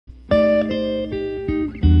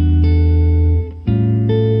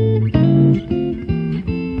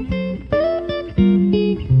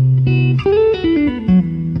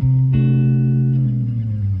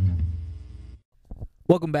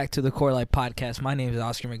Welcome back to the Core Life Podcast. My name is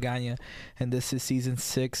Oscar Magana, and this is season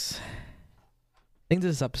 6. I think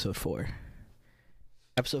this is episode 4.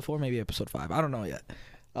 Episode 4, maybe episode 5. I don't know yet.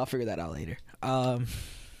 I'll figure that out later. Yeah,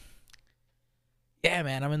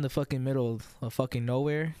 man, I'm in the fucking middle of fucking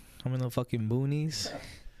nowhere. I'm in the fucking boonies,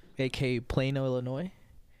 aka Plano, Illinois.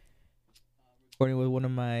 Recording with one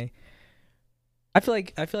of my. I feel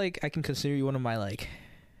like I can consider you one of my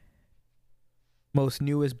most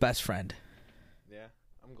newest best friend. Yeah,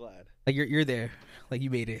 I'm glad. Like you're there. Like you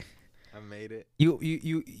made it. I made it. You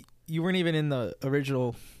weren't even in the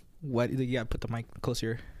original wedding. You gotta put the mic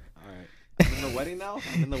closer. All right. I'm in the wedding now.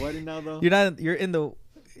 I'm in the wedding now, though. You're not. You're in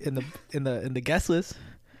the guest list.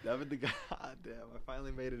 I'm in the. God damn! I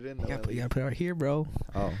finally made it in. You gotta put it right here, bro.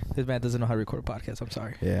 Oh. This man doesn't know how to record a podcast. I'm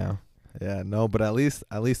sorry. Yeah. Yeah. No, but at least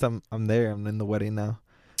I'm there. I'm in the wedding now.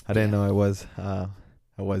 I didn't know I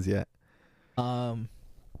was yet.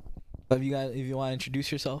 But if you want to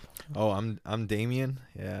introduce yourself. Oh, I'm Damien.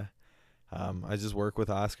 Yeah. I just work with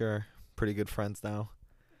Oscar. Pretty good friends now.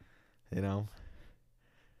 You know.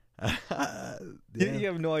 Yeah. You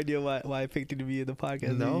have no idea why I picked you to be in the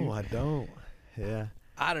podcast. No, I don't. Yeah.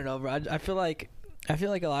 I don't know, bro. I feel like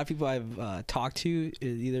a lot of people I've talked to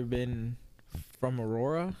is either been from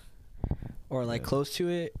Aurora or close to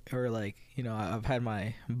it, or I've had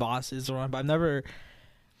my bosses around, but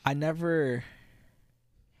I never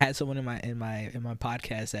had someone in my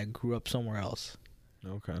podcast that grew up somewhere else.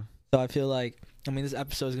 Okay. So I feel like, this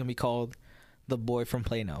episode is gonna be called "The Boy from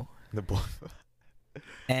Plano." The boy.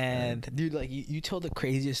 And dude, you told the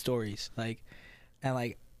craziest stories, I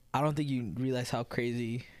don't think you realize how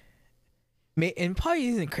crazy. And probably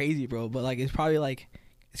isn't crazy, bro, but it's probably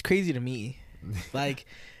it's crazy to me.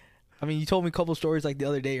 You told me a couple stories the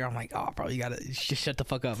other day. I'm like, oh, bro, you gotta just shut the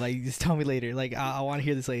fuck up. Just tell me later. I want to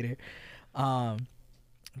hear this later.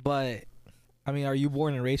 But are you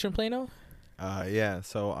born and raised in Plano? Yeah.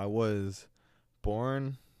 So I was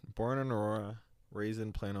born in Aurora, raised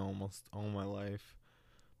in Plano almost all my life.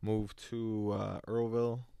 Moved to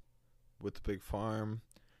Earlville with the big farm.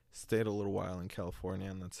 Stayed a little while in California,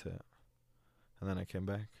 and that's it. And then I came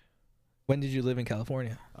back. When did you live in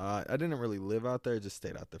California? I didn't really live out there. I just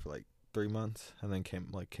stayed out there for 3 months, and then came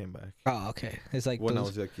back. Oh, okay. It's when I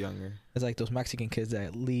was younger. It's like those Mexican kids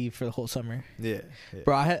that leave for the whole summer. Yeah.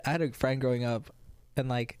 Bro, I had a friend growing up,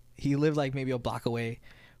 and he lived maybe a block away,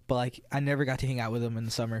 but I never got to hang out with him in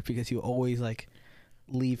the summer because he would always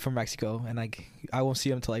leave from Mexico, and I won't see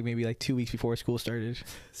him until maybe 2 weeks before school started.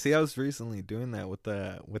 See, I was recently doing that with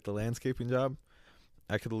the landscaping job.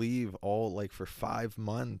 I could leave all for 5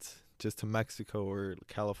 months just to Mexico or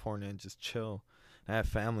California and just chill. I have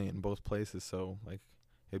family in both places, so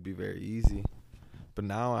it'd be very easy. But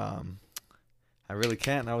now I really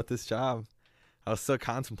can't now with this job. I was still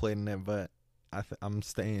contemplating it, but I'm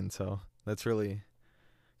staying, so that's really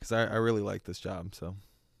because I really like this job. So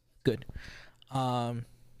good. How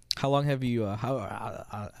long have you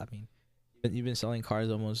you've been selling cars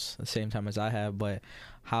almost the same time as I have, but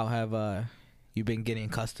how have you been getting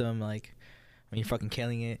accustomed, when you're fucking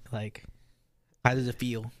killing it? How does it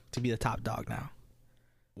feel to be the top dog now?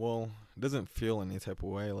 Well, it doesn't feel any type of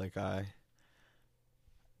way.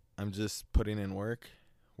 I'm just putting in work.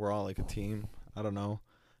 We're all a team. I don't know.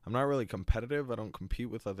 I'm not really competitive. I don't compete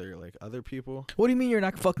with other people. What do you mean you're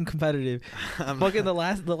not fucking competitive? Fucking the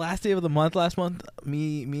last day of the month, last month,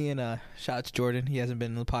 me and shout out to Jordan. He hasn't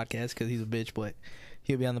been on the podcast because he's a bitch, but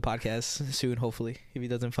he'll be on the podcast soon, hopefully, if he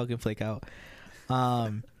doesn't fucking flake out.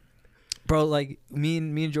 Bro, me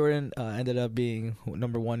and Jordan ended up being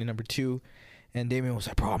number 1 and number 2. And Damien was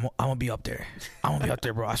like, bro, I'm gonna be up there. I'm gonna be up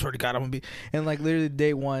there, bro. I swear to God, I'm gonna be. And literally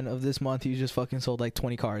day 1 of this month, he just fucking sold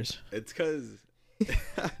 20 cars. It's because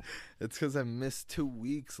I missed 2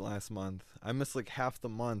 weeks last month. I missed half the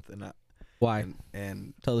month, and why?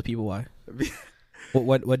 And tell the people why.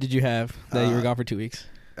 What did you have that you were gone for 2 weeks?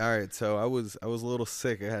 All right, so I was a little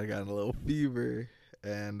sick. I had gotten a little fever,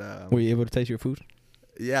 and were you able to taste your food?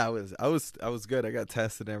 Yeah, I was good. I got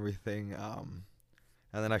tested and everything.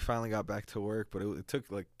 And then I finally got back to work, but it took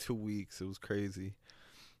 2 weeks. It was crazy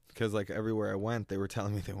because everywhere I went, they were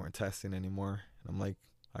telling me they weren't testing anymore. And I'm like,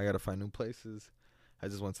 I got to find new places. I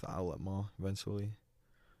just went to the outlet mall eventually.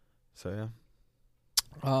 So,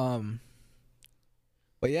 yeah.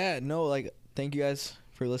 But yeah, no, thank you guys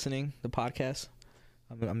for listening to the podcast.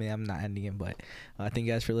 I'm not ending it, but thank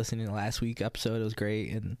you guys for listening to last week's episode. It was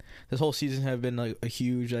great. And this whole season have been a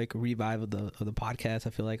huge revive of the podcast. I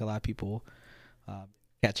feel like a lot of people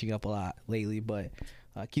catching up a lot lately, but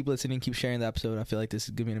keep listening, keep sharing the episode. I feel like this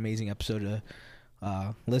is gonna be an amazing episode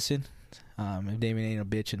to listen. If Damien ain't a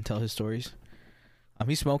bitch and tell his stories.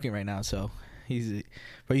 He's smoking right now, so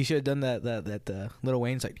But you should have done that Lil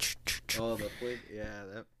Wayne's like. Oh, the flick. Yeah,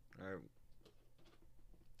 that. All right.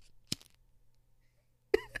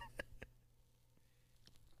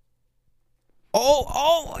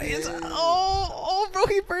 Bro,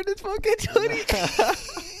 he burned his fucking hoodie.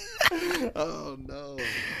 Oh no.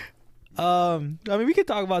 I mean, we could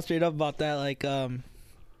talk about straight up about that. Like,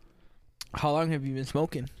 how long have you been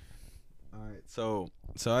smoking? All right, so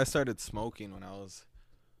I started smoking when I was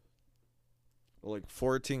like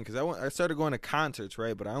 14, because I started going to concerts,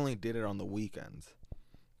 right? But I only did it on the weekends.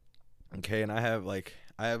 Okay, and I have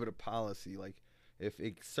a policy, like if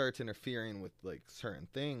it starts interfering with like certain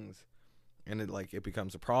things, and it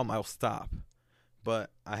becomes a problem, I'll stop. But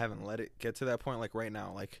I haven't let it get to that point. Like right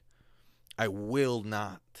now, like I will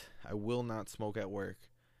not smoke at work.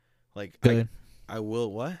 Like Good. I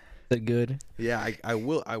will what? Good. Yeah, I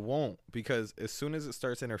won't, because as soon as it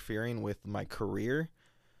starts interfering with my career,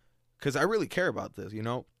 because I really care about this, you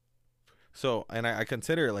know. So, and I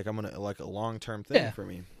consider it like I'm gonna like a long-term thing for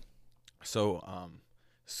me. So,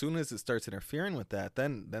 as soon as it starts interfering with that,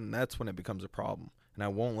 then that's when it becomes a problem, and I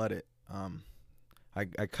won't let it.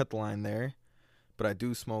 I cut the line there, but I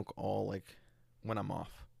do smoke all like when I'm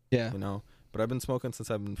off. Yeah. You know, but I've been smoking since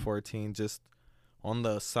I've been 14, just on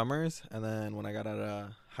the summers, and then when I got out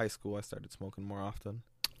of high school, I started smoking more often.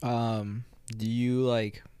 Do you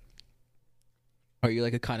like? Are you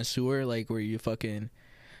like a connoisseur, like where you fucking?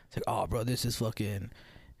 It's like, oh, bro, this is fucking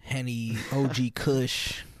Henny OG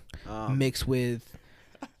Kush mixed with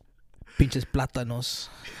pinches plátanos.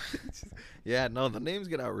 Yeah, no, the names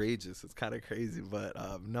get outrageous. It's kind of crazy, but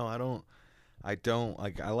no, I don't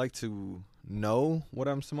like. I like to know what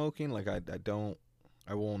I'm smoking. Like I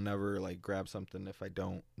won't never like grab something if I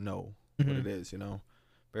don't know what it is. You know,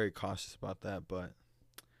 very cautious about that. But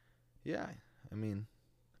yeah, I mean,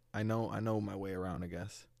 I know my way around, I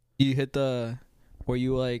guess. You hit the, were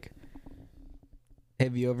you like,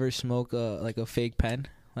 have you ever smoked like a fake pen?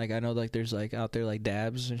 Like I know like there's like out there like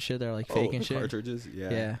dabs and shit that are like fake and shit. Cartridges,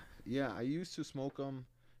 yeah. Yeah, I used to smoke them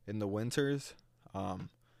in the winters,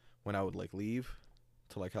 when I would like leave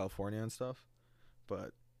to like California and stuff,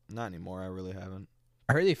 but not anymore. I really haven't.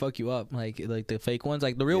 I heard they fuck you up, like the fake ones.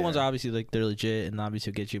 Like the real ones, obviously, like they're legit and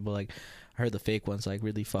obviously will get you. But like, I heard the fake ones like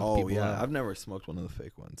really fuck people up. Oh yeah, I've never smoked one of the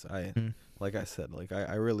fake ones. Like I said, like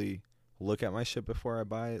I really look at my shit before I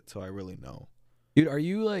buy it, so I really know. Dude, are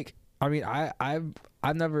you like? I mean, I've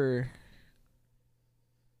never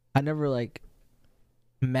like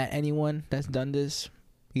met anyone that's done this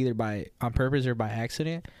either on purpose or by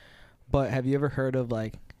accident. But have you ever heard of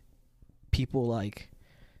like people like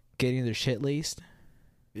getting their shit laced?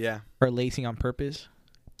 Yeah. Or lacing on purpose?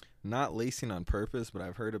 Not lacing on purpose, but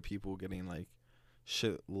I've heard of people getting like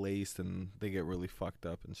shit laced and they get really fucked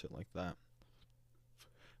up and shit like that.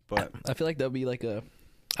 But I feel like that'll be like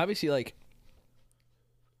obviously like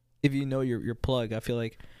if you know your plug, I feel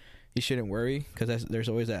like you shouldn't worry because there's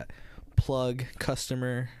always that plug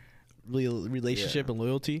customer relationship and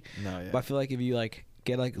loyalty. No, yeah. But I feel like if you like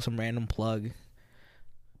get like some random plug,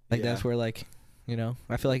 like that's where like, you know,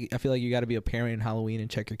 I feel like you got to be a parent in Halloween and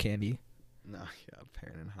check your candy. No, yeah, a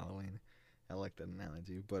parent in Halloween. I like that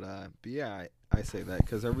analogy, but yeah, I say that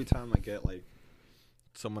because every time I get like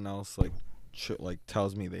someone else like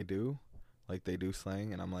tells me they do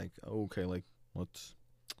slang, and I'm like, oh, okay, like let's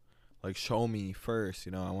like show me first,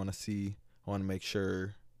 you know. I want to make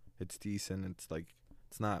sure it's decent. It's like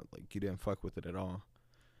it's not like you didn't fuck with it at all.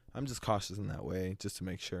 I'm just cautious in that way, just to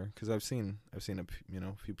make sure, because I've seen a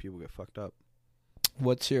few people get fucked up.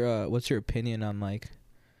 What's your opinion on like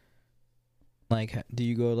do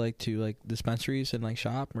you go like to like dispensaries and like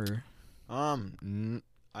shop or?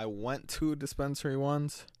 I went to a dispensary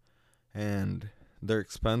once, and they're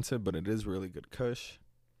expensive, but it is really good kush.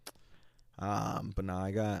 But now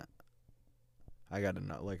I got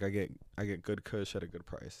enough. Like I get good kush at a good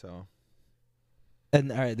price. So.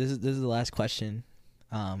 And all right, this is the last question.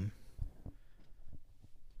 On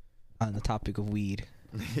the topic of weed,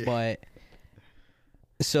 but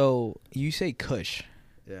so you say kush.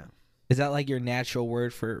 Yeah. Is that like your natural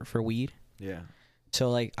word for weed? Yeah. So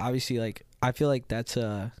like obviously like I feel like that's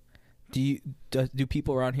do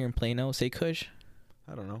people around here in Plano say kush?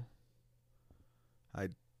 I don't know.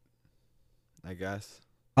 I guess.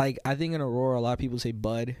 Like I think in Aurora a lot of people say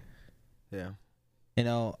bud. Yeah. You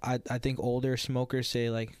know, I think older smokers say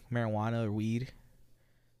like marijuana or weed.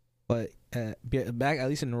 But back at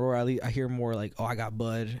least in Aurora, I hear more like, oh, I got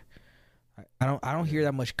bud. I don't hear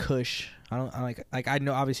that much kush. I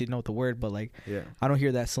know obviously know the word, but like I don't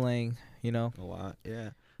hear that slang, you know. A lot,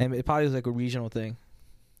 yeah. And it probably is like a regional thing.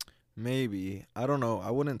 Maybe, I don't know. I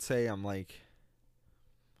wouldn't say I'm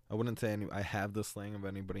I wouldn't say I have the slang of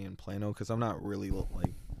anybody in Plano because I'm not really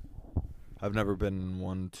like. I've never been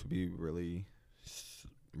one to be really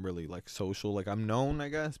like social. Like I'm known, I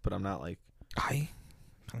guess, but I'm not like. Hi,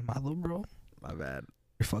 my little bro. My bad.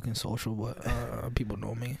 You're fucking social, but people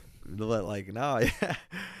know me. Like no, yeah.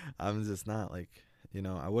 I'm just not like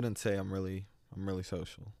I wouldn't say I'm really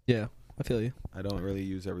social. Yeah, I feel you. I don't really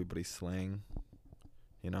use everybody's slang.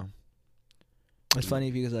 It's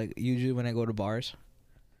funny because like usually when I go to bars,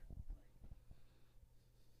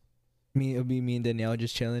 it'll be me and Danielle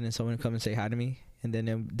just chilling, and someone come and say hi to me, and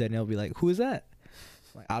then Danielle be like, "Who is that?"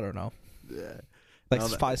 Like I don't know. Yeah. Like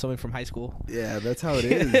it's probably someone from high school. Yeah, that's how it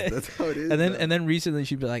is. That's how it is. And then recently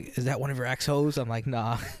she'd be like, "Is that one of your ex-hoes?" I'm like,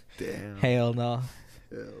 "Nah." Damn. Hell no.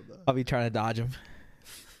 Hell no. I'll be trying to dodge him.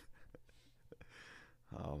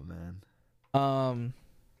 Oh man.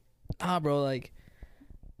 Bro, like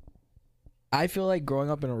I feel like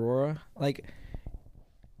growing up in Aurora, I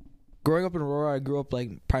grew up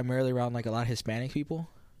like primarily around like a lot of Hispanic people,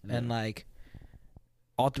 and like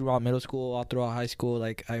all throughout middle school, all throughout high school,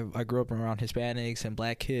 like I grew up around Hispanics and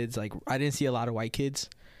black kids. Like I didn't see a lot of white kids.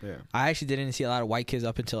 Yeah. I actually didn't see a lot of white kids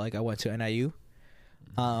up until like I went to NIU.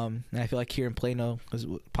 And I feel like here in Plano was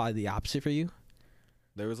probably the opposite for you.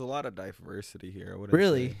 There was a lot of diversity here. I wouldn't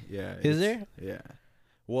Really? say. Yeah. Is there? Yeah.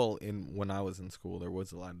 Well, when I was in school, there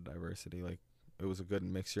was a lot of diversity. Like it was a good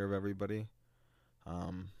mixture of everybody.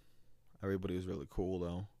 Everybody was really cool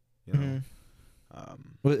though.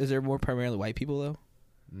 Is there more primarily white people though?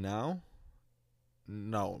 Now?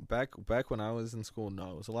 No. Back when I was in school,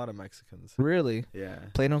 no. It was a lot of Mexicans. Really? Yeah.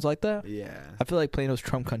 Plano's like that? Yeah. I feel like Plano's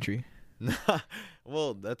Trump country.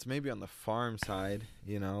 Well, that's maybe on the farm side,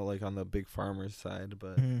 like on the big farmers side,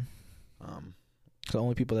 but it's the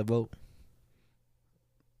only people that vote.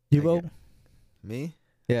 You vote? Me?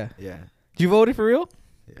 Yeah. Yeah. You voted for real?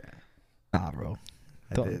 Yeah. Nah, bro.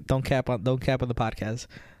 I did. Don't cap on the podcast.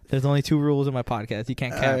 There's only 2 rules in my podcast. You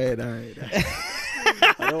can't cap. All right.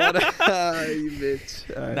 I don't want to. You bitch.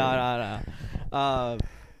 Right. No.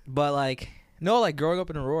 But like, no, like growing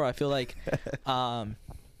up in Aurora, I feel like,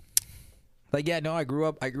 I grew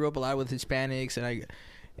up a lot with Hispanics,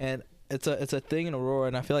 and it's a thing in Aurora,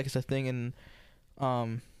 and I feel like it's a thing in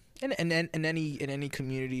any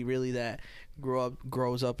community really that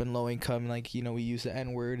grows up in low income. Like we use the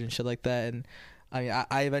N-word and shit like that, and I mean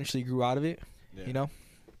I eventually grew out of it. Yeah.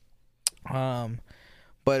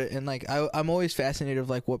 But I'm always fascinated of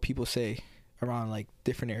like what people say around like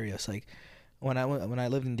different areas. Like when I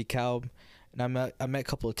lived in DeKalb, and I met a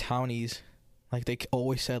couple of townies, like they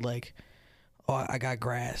always said like, "Oh, I got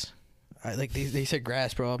grass." They said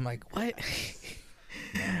grass, bro. I'm like, what?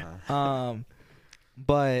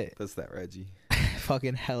 But that's that Reggie.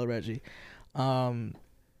 Fucking hella Reggie. I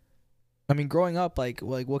mean, growing up, like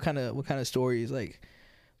what kind of stories, like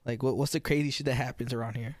what's the crazy shit that happens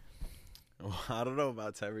around here? Well, I don't know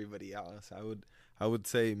about to everybody else. I would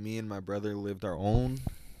say me and my brother lived our own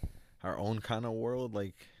kind of world,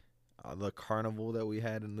 like the carnival that we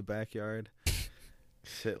had in the backyard,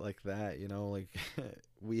 shit like that. Like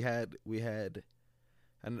we had,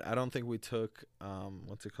 and I don't think we took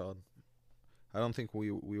what's it called? I don't think we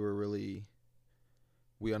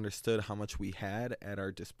understood how much we had at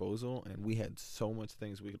our disposal, and we had so much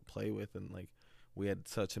things we could play with, and like we had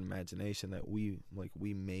such an imagination that we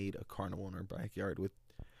made a carnival in our backyard with,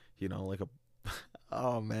 like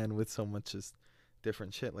with so much just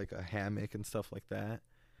different shit, like a hammock and stuff like that.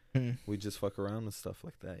 We just fuck around with stuff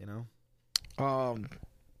like that,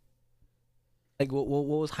 Like what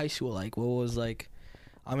was high school like? What was like?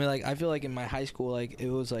 I mean, like I feel like in my high school, like it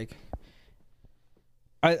was like.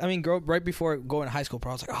 I mean, right before going to high school,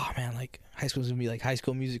 bro, I was like, oh man, like high school's gonna be like High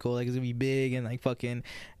School Musical, like it's gonna be big, and like fucking,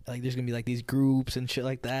 like there's gonna be like these groups and shit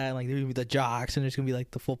like that, and, like there's gonna be the jocks, and there's gonna be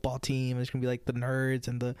like the football team, and there's gonna be like the nerds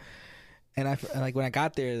and like when I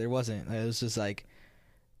got there, there wasn't. It was just like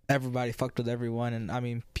everybody fucked with everyone, and I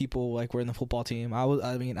mean, people like were in the football team. I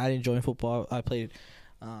didn't join football. I played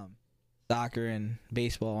soccer and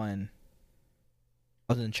baseball, and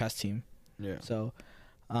I was in the chess team. Yeah. So,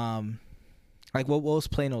 like what was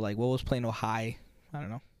Plano like? What was Plano High? I don't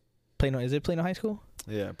know. Plano, is it Plano High School?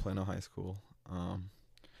 Yeah, Plano High School. I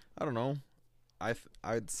don't know.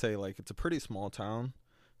 I'd say like it's a pretty small town,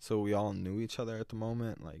 so we all knew each other at the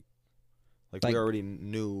moment. Like we already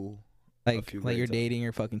knew. Like you're dating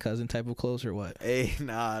your fucking cousin type of close or what? Hey,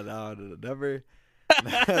 no, never.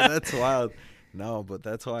 That's wild. No, but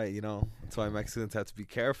that's why that's why Mexicans have to be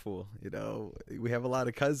careful. We have a lot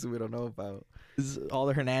of cousins we don't know about. All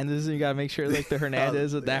the Hernandez, and you gotta make sure like the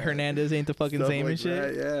Hernandez that Hernandez ain't the fucking stuff same like and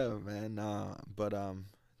shit. That, yeah, man. Nah, but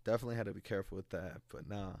definitely had to be careful with that. But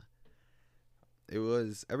nah, it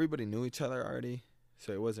was everybody knew each other already,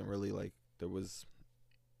 so it wasn't really like there was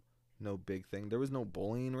no big thing. There was no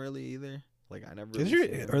bullying really either. Like I never.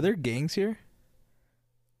 Are there gangs here?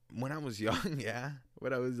 When I was young, yeah.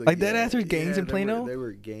 When I was like that after gangs in Plano? There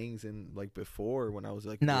were gangs in like before when I was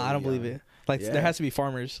like. Nah, really I don't young. believe it. Like there has to be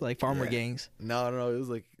farmers, like farmer gangs. No, it was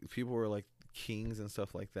like people were like kings and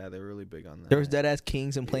stuff like that. They were really big on that. There was dead ass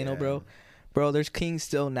kings in Plano, bro. Bro, there's kings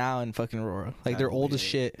still now in fucking Aurora. Like they're old as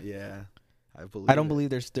shit. Yeah, I don't believe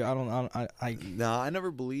there's. I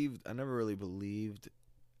never really believed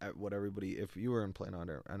at what everybody. If you were in Plano,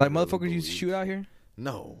 like motherfuckers used to shoot out here.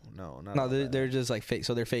 No, not. No, they're just like fake.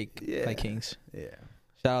 So they're fake, like kings. Yeah.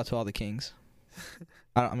 Shout out to all the kings.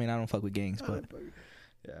 I don't fuck with gangs, but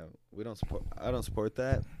yeah, we don't support. I don't support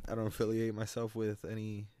that. I don't affiliate myself with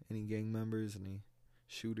any gang members, any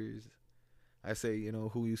shooters. I say,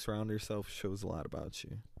 who you surround yourself shows a lot about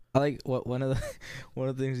you. I like one of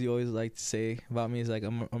the things you always like to say about me is like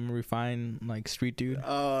I'm a refined like street dude.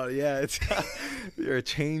 Oh yeah, you're a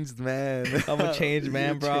changed man. I'm a changed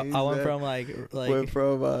man, bro. I went from went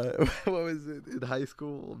from what was it in high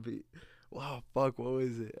school? Wow, fuck, what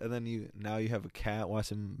was it? And then now you have a cat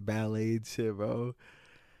watching ballet and shit, bro.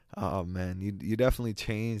 Oh man, you definitely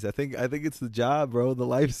changed. I think it's the job, bro. The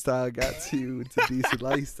lifestyle got you into decent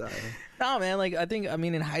lifestyle. No, man. Like I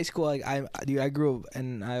mean, in high school, like I grew up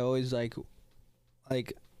and I always I was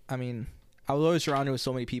always surrounded with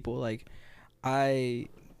so many people. Like I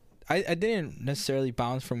didn't necessarily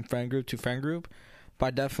bounce from friend group to friend group, but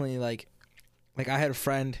I definitely like I had a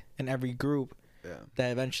friend in every group. Yeah.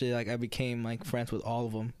 That eventually like I became like friends with all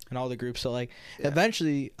of them and all the groups. So like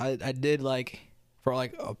eventually I did like. For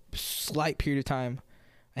like a slight period of time,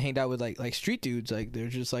 I hanged out with like street dudes. Like they're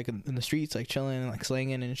just like in the streets, like chilling and like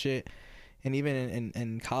slanging and shit. And even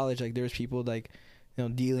in college, like there was people like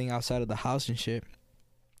dealing outside of the house and shit.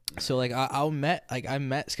 So like I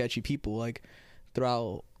met sketchy people like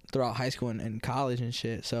throughout high school and college and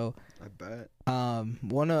shit. So I bet.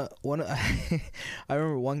 One of I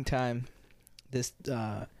remember one time this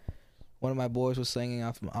one of my boys was slanging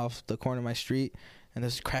off the corner of my street, and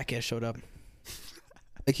this crackhead showed up.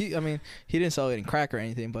 Like he didn't sell any crack or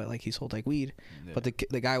anything, but like he sold like weed. Yeah. But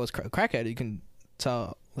the guy was crackhead. You can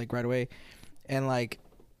tell like right away. And like,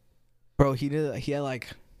 bro, he had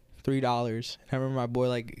like $3. I remember my boy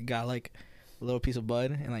like got like a little piece of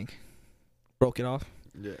bud and like broke it off.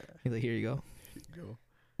 Yeah. He's like, here you go.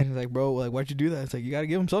 And he's like, bro, like why'd you do that? It's like you gotta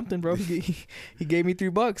give him something, bro. He gave me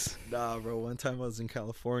 $3. Nah, bro. One time I was in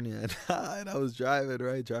California and I was driving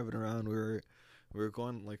around. We were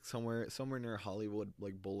going like somewhere near Hollywood,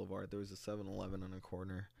 like Boulevard. There was a 7-Eleven on a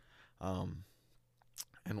corner, and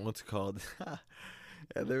what's it called?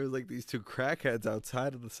 And there was like these two crackheads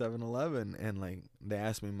outside of the 7-Eleven, and like they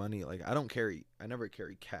asked me money. Like I never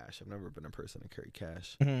carry cash. I've never been a person to carry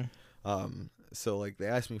cash. Mm-hmm. So like they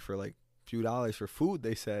asked me for like a few dollars for food.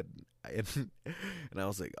 They said, and I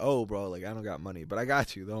was like, oh, bro, like I don't got money, but I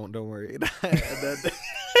got you. Don't worry. And then.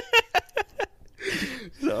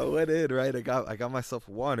 So I went in, right? I got myself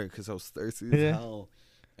water because I was thirsty as hell.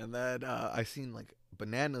 And then I seen like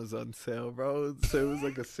bananas on sale, bro. So it was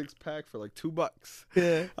like a 6-pack for like $2.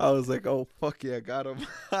 Yeah. I was like, oh fuck yeah, I got them.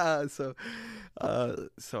 So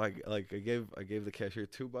I gave the cashier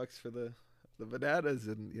 $2 for the bananas,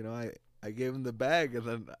 and I gave him the bag, and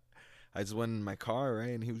then I just went in my car, right?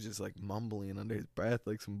 And he was just like mumbling under his breath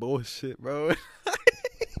like some bullshit, bro.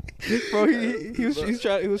 Bro, he was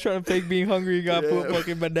trying to fake being hungry. He got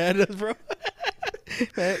fucking bananas, bro.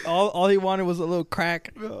 Man, all he wanted was a little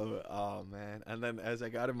crack. Oh man! And then as I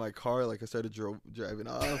got in my car, like I started driving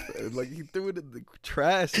off, and like he threw it in the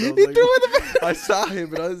trash. He threw it in the. I saw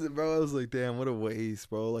him, and I was like, damn, what a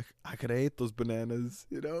waste, bro. Like I could have ate those bananas,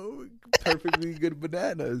 perfectly good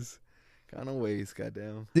bananas. Kind of waste,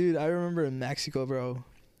 goddamn. Dude, I remember in Mexico, bro.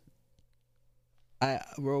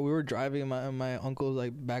 We were driving in my uncle's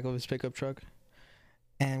like back of his pickup truck,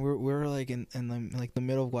 and we were like in the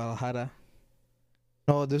middle of Guadalajara.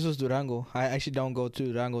 No, this was Durango. I actually don't go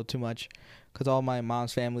to Durango too much, cause all my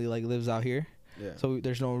mom's family like lives out here. Yeah. So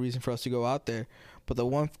there's no reason for us to go out there. But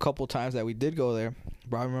the couple times that we did go there,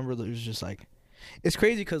 bro, I remember it was just like, it's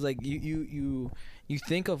crazy, cause like you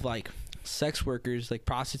think of like sex workers, like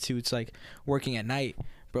prostitutes, like working at night,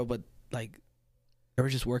 bro, but like. They were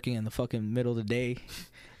just working in the fucking middle of the day.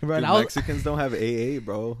 Bro, dude, Mexicans don't have AA,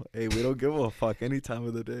 bro. Hey, we don't give a fuck any time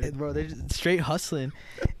of the day. Bro, they're just straight hustling.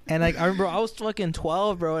 And like I remember I was fucking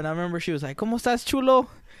 12, bro, and I remember she was like, ¿Cómo estás, chulo?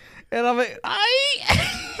 And I'm like,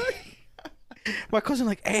 ay. My cousin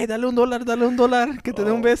like, hey, dale un dólar, que te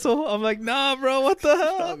dé un beso. I'm like, nah, bro, what the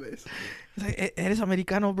hell? He's like, eres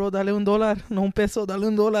americano, bro, dale un dólar, no un peso, dale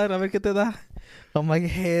un dólar, a ver qué te da. I'm like,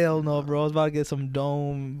 hell no, bro. I was about to get some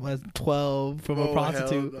dome at 12 from a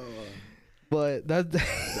prostitute. Hell no. But that's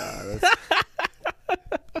Nah, that's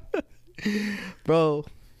bro.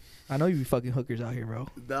 I know you be fucking hookers out here, bro.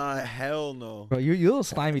 nah, hell no. Bro, you're a little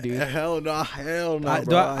slimy, dude. Hell no, I- bro.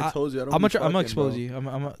 do I told you I don't. I'm be gonna fucking, expose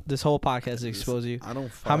bro. you. This whole podcast is expose you. I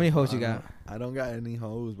don't. How many fuck, hoes bro. you got? I don't got any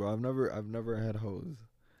hoes, bro. I've never had hoes.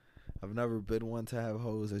 I've never been one to have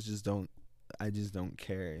hoes. I just don't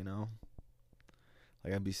care, you know.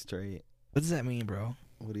 Like I'd be straight. What does that mean, bro?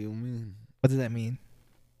 What do you mean? What does that mean?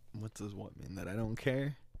 What does what mean? That I don't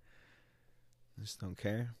care? I just don't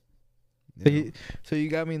care. So you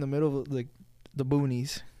got me in the middle of like the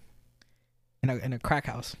boonies, in a crack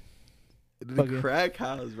house. The crack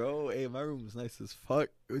house, bro. Hey, my room is nice as fuck.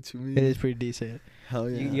 What you mean? It is pretty decent. Hell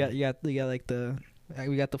yeah. You got like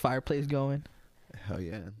we got the fireplace going. Hell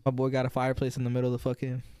yeah. My boy got a fireplace in the middle of the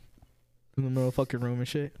fucking room and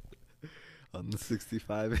shit. On the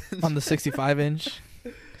 65 inch. On the 65 inch.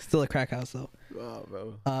 Still a crack house though. Oh,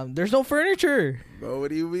 bro. There's no furniture. Bro, what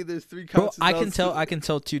do you mean? There's 3 Bro, couches. I can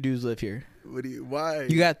tell 2 dudes live here. Why?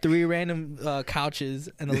 You got 3 random couches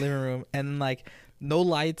in the living room and like no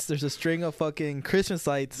lights. There's a string of fucking Christmas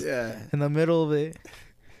lights in the middle of it.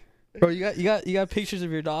 Bro, you got pictures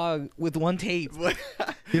of your dog with one tape. What?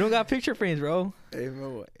 You don't got picture frames, bro. Hey,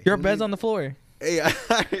 bro. Your bed's on the floor. Hey,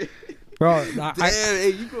 bro. Hey,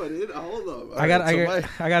 you going in? Hold up. I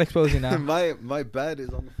got exposed you now. My bed is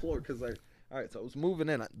on the floor because like, all right, so I was moving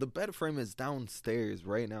in. The bed frame is downstairs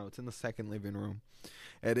right now. It's in the second living room,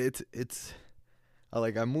 and it's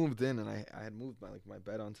like I moved in and I had moved my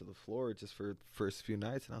bed onto the floor just for the first few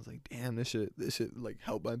nights, and I was like, damn, this shit like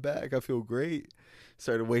help my back. I feel great.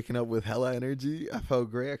 Started waking up with hella energy. I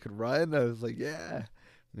felt great. I could run. I was like, yeah.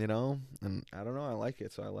 You know, and I don't know, I like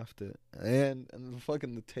it, so I left it. And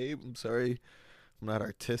the tape, I'm sorry, I'm not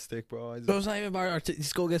artistic, bro. Bro, it's not even about art.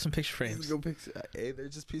 Just go get some picture frames. Hey, they're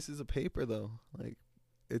just pieces of paper, though. Like,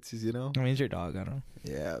 it's just, you know. I mean, it's your dog. I don't know.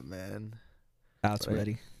 Yeah, man. That's right.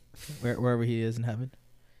 Ready. Wherever he is in heaven.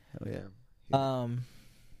 Hell yeah.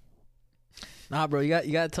 Nah, bro, you got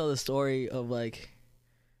to tell the story of like.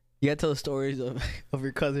 You gotta tell the stories of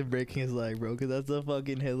your cousin breaking his leg, bro, because that's the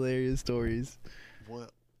fucking hilarious stories.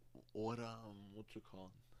 What's it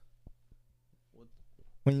called?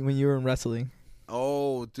 When you were in wrestling.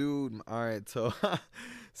 Oh, dude. All right, so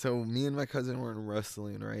me and my cousin were in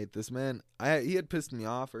wrestling, right? This man, he had pissed me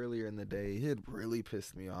off earlier in the day. He had really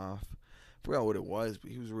pissed me off. I forgot what it was,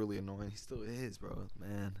 but he was really annoying. He still is, bro,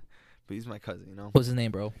 man. But he's my cousin, you know. What's his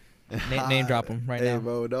name, bro? Name drop him right now. Hey,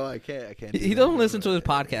 bro, no, I can't. He doesn't listen to his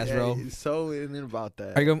podcast, yeah, bro. He's so in about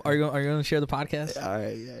that. Are you gonna share the podcast? All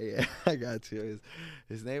right, yeah, I got you.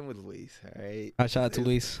 His name was Luis. All right. Shout out to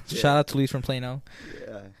Luis. Yeah. Shout out to Luis from Plano.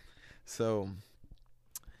 Yeah. So,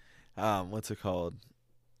 what's it called?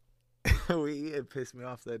 He had pissed me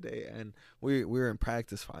off that day, and we were in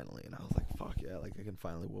practice finally, and I was like, "Fuck yeah!" Like I can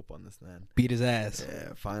finally whoop on this man. Beat his ass.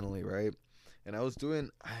 Yeah, finally, right? And I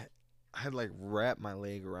had like wrapped my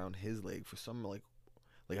leg around his leg for some like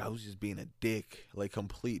I was just being a dick, like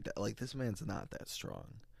complete. Like this man's not that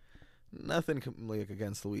strong. Nothing like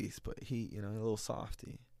against Luis, but he, you know, a little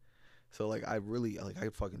softy. So like I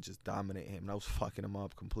fucking just dominate him, and I was fucking him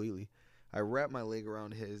up completely. I wrapped my leg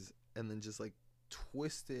around his, and then just like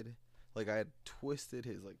twisted, like I had twisted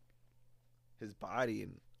his body,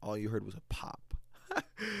 and all you heard was a pop.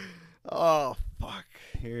 Oh fuck!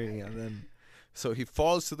 And then. So he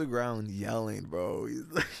falls to the ground yelling, bro. He's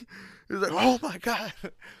like, oh my God,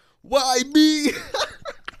 why me?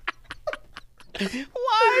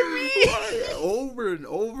 Why me? Why? Over and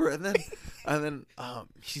over, and then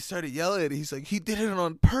he started yelling. He's like, he did it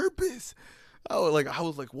on purpose. I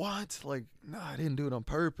was like, what? Like, no, I didn't do it on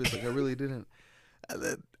purpose. Like, I really didn't. And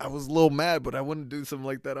then I was a little mad, but I wouldn't do something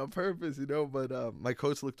like that on purpose, you know. But my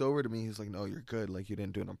coach looked over to me. He was like, no, you're good. Like, you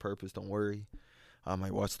didn't do it on purpose. Don't worry. I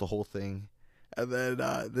watched the whole thing. And then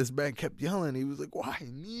this man kept yelling. He was like, why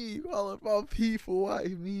me? All about people, why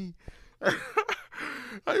me?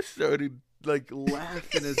 I started like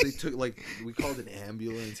laughing as they took, like, we called an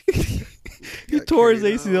ambulance. He tore his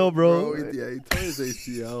ACL, bro. Yeah, he tore his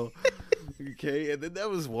ACL. Okay, and then that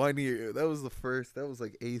was 1 year. That was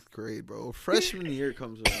like 8th grade, bro. Freshman year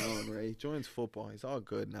comes around, right? He joins football. He's all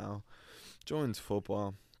good now. Joins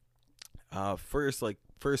football. First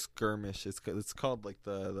skirmish. It's called like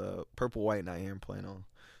the purple white night here in Plano.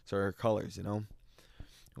 So our colors, you know.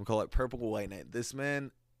 We'll call it purple white night. This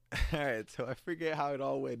man. All right, so I forget how it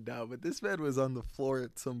all went down, but this man was on the floor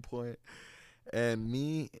at some point, and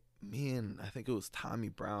me and I think it was Tommy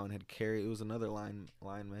Brown had carried. It was another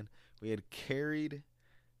lineman. We had carried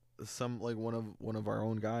one of our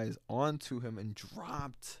own guys onto him and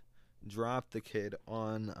dropped the kid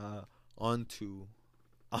onto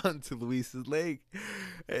Luis's leg,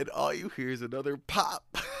 and all you hear is another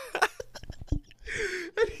pop.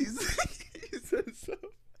 And he says, so,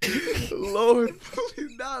 Lord,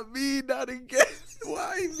 please, not me, not again.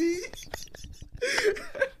 Why me?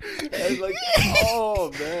 And like,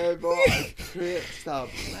 oh man, bro, I can't stop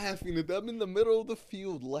laughing. I'm in the middle of the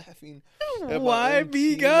field laughing. Why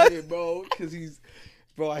me, God? Bro, because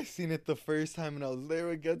bro, I seen it the first time and I was there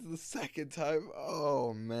again the second time.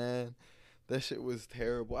 Oh man, that shit was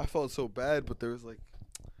terrible. I felt so bad, but there was like,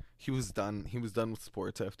 he was done. He was done with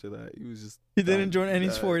sports after that. He was just. He didn't join any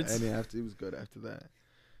sports. And he was good after that.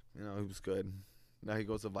 You know, he was good. Now he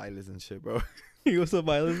goes to violence and shit, bro. He goes to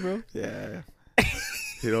violence, bro. Yeah.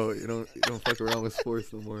 You don't fuck around with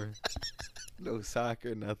sports no more. No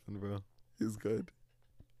soccer, nothing, bro. He's good.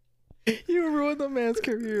 You ruined the man's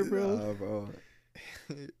career, bro. Nah, bro.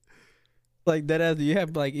 Like that ass. Do you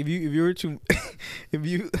have like if you were to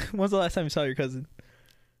when's the last time you saw your cousin?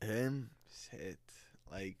 Him? Shit.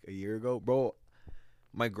 Like a year ago, bro.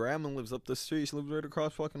 My grandma lives up the street. She lives right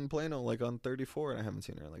across fucking Plano, like on 34, and I haven't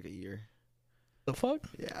seen her in like a year. The fuck?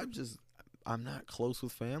 Yeah, I'm not close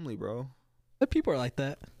with family, bro. The people are like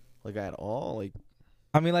that. Like at all. Like,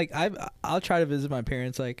 I mean, like I'll try to visit my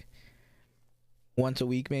parents like once a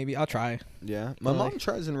week, maybe. I'll try. Yeah, my mom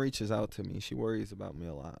tries and reaches out to me. She worries about me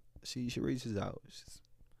a lot. She reaches out,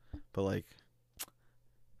 but like,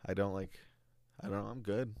 I don't know. I'm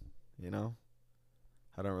good, you know.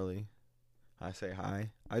 I don't really. I say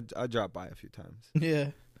hi. I drop by a few times. Yeah.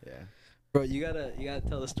 Yeah. Bro, you gotta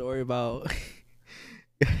tell the story about.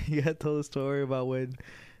 You gotta tell the story about when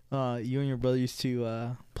you and your brother used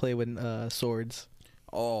to play with swords.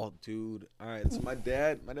 Oh, dude. All right. So my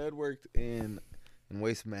dad worked in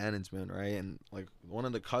waste management, right? And like one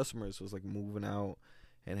of the customers was like moving out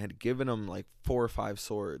and had given him like 4 or 5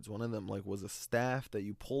 swords. One of them like was a staff that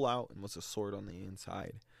you pull out and was a sword on the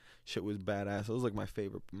inside. Shit was badass. It was like my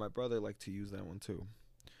favorite. My brother liked to use that one too.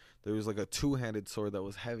 There was like a 2-handed sword that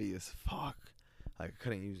was heavy as fuck. Like I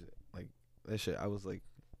couldn't use it. Like that shit. I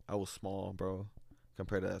was small, bro,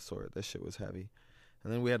 compared to that sword. That shit was heavy.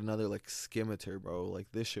 And then we had another like scimitar, bro.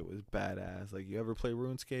 Like this shit was badass. Like you ever play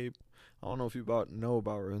RuneScape? I don't know if you know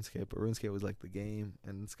about RuneScape, but RuneScape was like the game,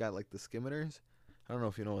 and it's got like the scimitars. I don't know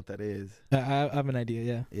if you know what that is. I have an idea.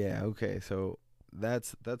 Yeah. Yeah. Okay. So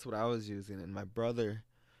that's what I was using, and my brother,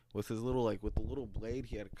 with his little with the little blade,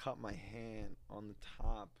 he had cut my hand on the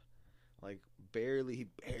top, like barely. He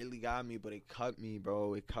barely got me, but it cut me,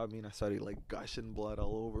 bro. It cut me, and I started like gushing blood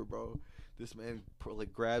all over, bro. This man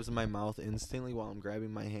like grabs my mouth instantly while I'm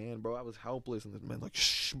grabbing my hand, bro. I was helpless, and this man like,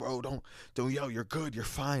 shh, bro, don't yell. You're good. You're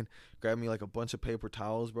fine. Grabbed me like a bunch of paper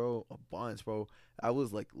towels, bro. A bunch, bro. I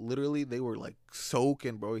was like, literally, they were like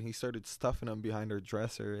soaking, bro. And he started stuffing them behind our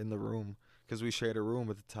dresser in the room because we shared a room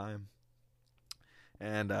at the time.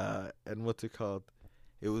 And what's it called?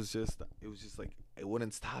 It was just like it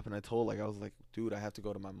wouldn't stop. And I was like, dude, I have to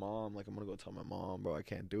go to my mom. Like I'm gonna go tell my mom, bro. I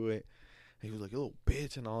can't do it. He was like, you little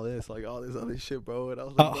bitch, and all this other shit, bro. And I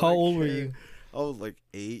was like, how old were you? I was like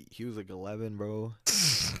 8. He was like 11, bro.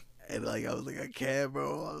 And like I was like, I can't,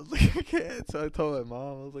 bro. I was like, I can't. So I told my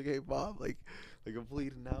mom, I was like, hey, mom, like I'm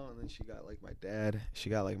bleeding now. And then she got like my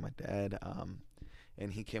dad.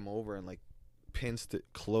 And he came over and like pinched it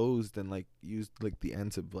closed and like used like the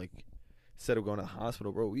ends of like, instead of going to the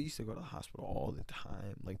hospital, bro. We used to go to the hospital all the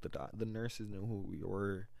time. Like the nurses knew who we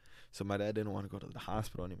were. So my dad didn't want to go to the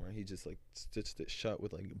hospital anymore. He just like stitched it shut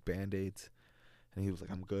with like Band-Aids. And he was like,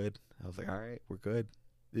 I'm good. I was like, all right, we're good.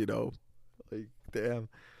 You know, like, damn.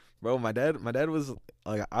 Bro, my dad was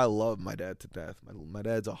like, I love my dad to death. My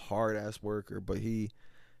dad's a hard ass worker, but he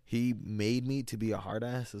made me to be a hard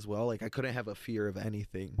ass as well. Like I couldn't have a fear of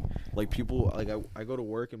anything. Like people, like I go to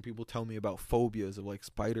work and people tell me about phobias of like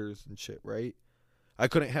spiders and shit, right? I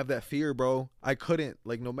couldn't have that fear, bro. I couldn't,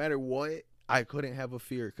 like, no matter what. I couldn't have a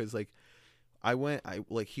fear because like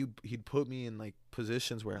he'd put me in like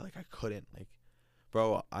positions where like I couldn't, like,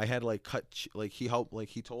 bro, I had like like he helped, like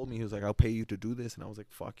he told me, he was like, I'll pay you to do this, and I was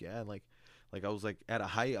like, fuck yeah. And like I was like at a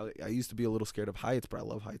height. I used to be a little scared of heights, but I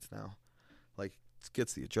love heights now. Like it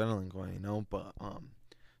gets the adrenaline going, you know. But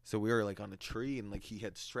so we were like on a tree, and like he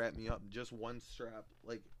had strapped me up, just one strap,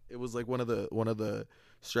 like it was like one of the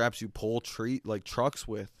straps you pull trucks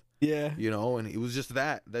with. Yeah. You know, and it was just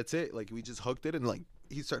that's it. Like we just hooked it, and like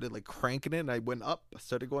he started like cranking it, and I went up. I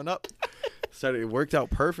started going up. It worked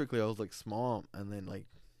out perfectly. I was like small, and then like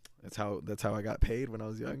that's how I got paid when I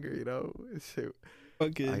was younger, you know. Shoot.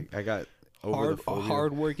 Okay. I got over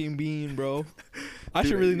hard working being, bro. I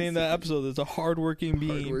should Dude, really name that episode. It's a hardworking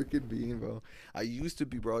being. Hardworking being, bro. I used to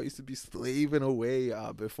be, bro. I used to be slaving away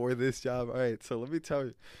before this job. All right, so let me tell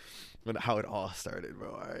you how it all started,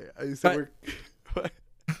 bro. All right, I used to work.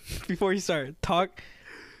 Before you start, talk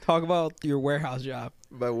about your warehouse job.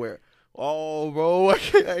 My where? Oh, bro, I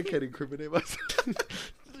can't incriminate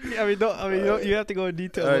myself. You have to go in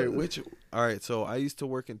detail. All right, so I used to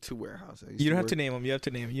work in 2 warehouses. You don't have to name them. You have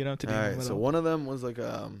to name. You don't have to name them. All right, so one of them was like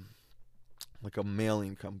a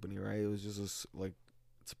mailing company, right? It was just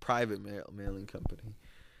it's a private mailing company,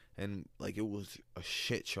 and like it was a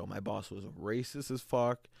shit show. My boss was racist as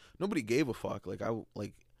fuck. Nobody gave a fuck.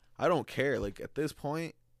 I don't care. Like at this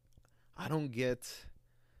point, I don't get.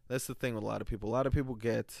 That's the thing with a lot of people. A lot of people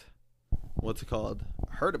get, what's it called?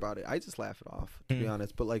 Heard about it. I just laugh it off, to be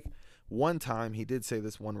honest. But like one time he did say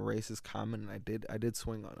this one racist comment, and I did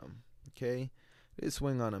swing on him. Okay, I did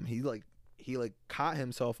swing on him. He caught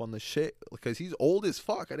himself on the shit because he's old as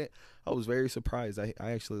fuck. I was very surprised. I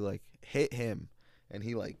actually like hit him, and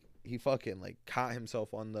he fucking like caught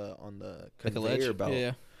himself on the conveyor belt.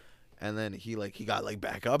 Yeah. And then he got like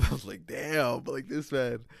back up. I was like, damn, like this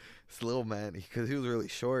little man, because he was really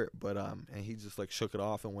short, but and he just like shook it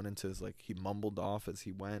off and went into his he mumbled off as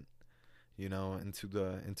he went,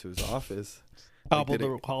 into his office.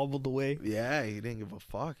 Hobbled away. Yeah, he didn't give a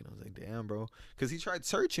fuck, and I was like, damn, bro, because he tried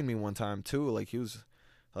searching me one time too. Like he was,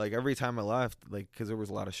 like every time I left, like because there was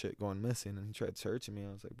a lot of shit going missing, and he tried searching me.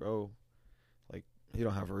 I was like, bro, like you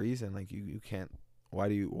don't have a reason. Like you can't. Why are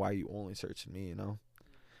you only searching me?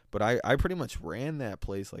 But I pretty much ran that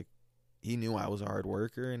place. Like he knew I was a hard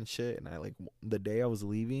worker and shit. And I the day I was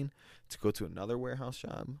leaving to go to another warehouse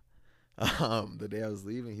job, the day I was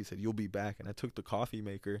leaving, he said, "You'll be back." And I took the coffee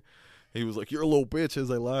maker. He was like, "You're a little bitch,"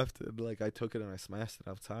 as I left. And I took it and I smashed it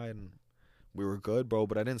outside, and we were good, bro.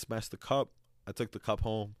 But I didn't smash the cup. I took the cup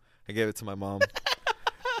home. I gave it to my mom.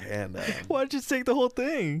 And why'd you take the whole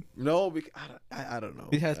thing? No, because I don't know.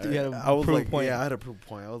 You had to. I was prove a point. Yeah, I had to prove a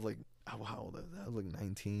point. I was like, how old is that? I was like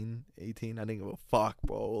 19, 18. I didn't give a fuck,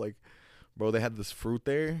 bro. Bro, they had this fruit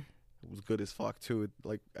there. It was good as fuck too.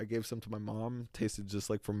 I gave some to my mom. Tasted just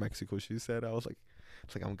like from Mexico. She said. I was like,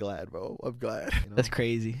 I'm glad, bro. I'm glad. That's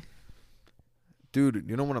crazy, dude.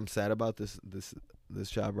 You know what I'm sad about this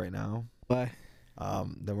job right now? Why?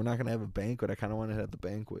 That we're not gonna have a banquet. I kind of wanted to have the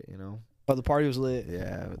banquet. Oh, the party was lit.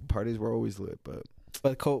 Yeah, parties were always lit, but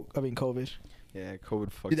COVID. Yeah,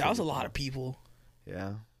 COVID fucked. Dude, that was a lot of people.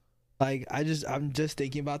 Yeah. I'm just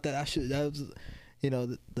thinking about that. That was,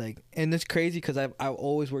 and it's crazy because I've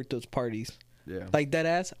always worked those parties. Yeah. Like dead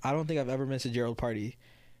ass. I don't think I've ever missed a Gerald party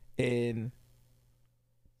in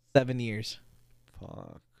 7 years.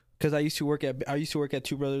 Fuck. Because I used to work at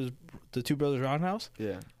the Two Brothers Roundhouse.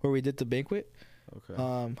 Yeah. Where we did the banquet.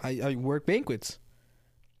 Okay. I worked banquets.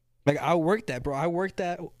 I worked that, bro. I worked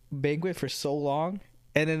that banquet for so long.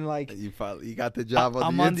 And then you got the job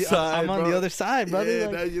on the inside. I'm on the other side, brother.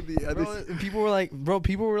 Yeah, now you're the other side. And people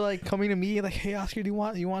were like coming to me like, "Hey, Oscar, do you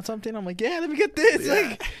want something?" I'm like, "Yeah, let me get this.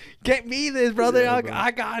 Yeah. Get me this, brother. Yeah,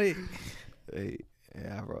 I got it." Hey,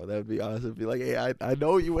 yeah, bro, that'd be awesome. Be like, "Hey, I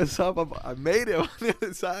know you. What's up? I made it on the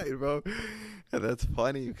other side, bro." And that's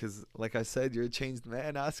funny because, like I said, you're a changed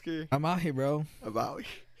man, Oscar. I'm out here, bro. I'm out here.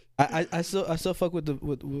 I still fuck with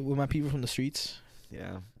my people from the streets.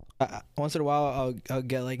 Yeah. Once in a while, I'll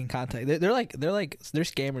get in contact. They're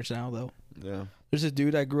scammers now though. Yeah. There's this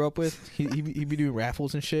dude I grew up with. He be doing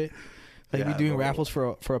raffles and shit. He be doing raffles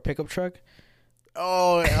for a pickup truck.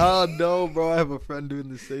 Oh no, bro! I have a friend doing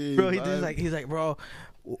the same. Bro, he's like, bro,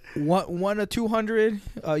 1 to 200.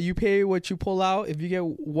 You pay what you pull out. If you get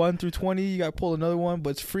 1 through 20, you gotta pull another one,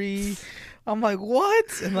 but it's free. I'm like,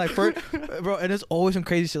 what? And bro, and it's always some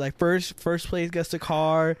crazy shit. First place gets the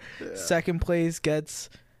car. Yeah. Second place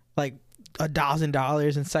gets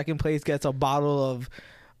 $1,000, and second place gets a bottle of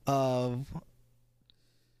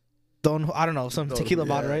some tequila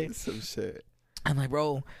bottle, right? Some shit. I'm like,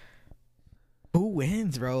 bro, who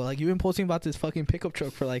wins, bro? You've been posting about this fucking pickup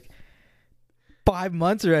truck for 5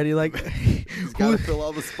 months already. He's gotta fill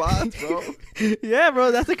all the spots, bro. Yeah,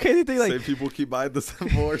 bro, that's the crazy thing. Same people keep buying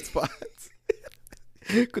some more spots.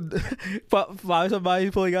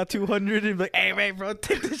 Somebody pulling out 200 and be like, "Hey, man, bro,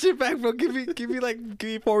 take this shit back, bro. Give me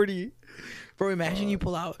 40, bro." Imagine you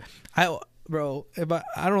pull out. I don't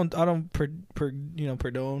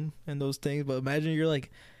perdone and those things, but imagine you're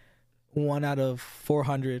 1 out of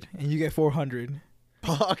 400 and you get 400.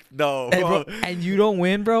 Fuck no, and you don't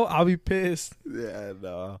win, bro. I'll be pissed. Yeah,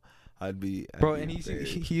 no, I'd be and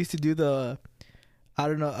he used to do the, I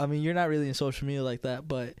don't know. I mean, you're not really in social media like that,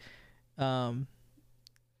 but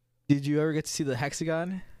did you ever get to see the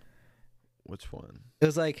hexagon? Which one? It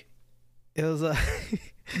was it was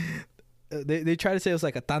they try to say it was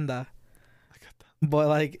like a tanda, I got that. but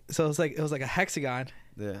like so it was like a hexagon,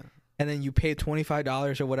 Yeah. and then you pay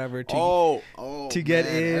 $25 or whatever to to get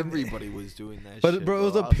man, in. Everybody was doing that. But shit, bro, it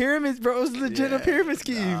was a pyramid, bro. It was legit a yeah, pyramid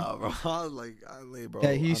scheme. Nah, bro. I was like, bro.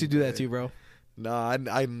 Yeah, he used to I'm do that dead. too, bro. No,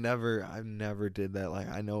 I never did that. Like,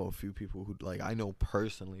 I know a few people who, like, I know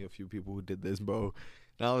personally a few people who did this, bro.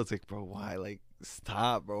 And I was like, bro, why? Like,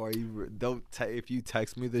 stop, bro. Are you don't if you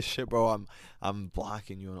text me this shit, bro, I'm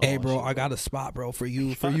blocking you. And Hey, all bro, shit, I got a spot, bro, for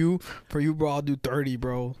you, bro. I'll do 30,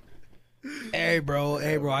 bro. Hey, bro,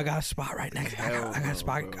 I got a spot right next. I got a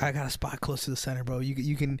spot. Bro. I got a spot close to the center, bro.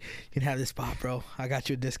 You can have this spot, bro. I got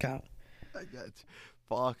you a discount. I got you.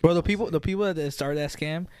 Fuck, Bro, the people that started that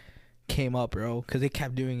scam came up, bro, because they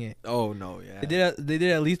kept doing it. Oh no, yeah. They did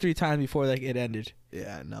it at least 3 times before like it ended.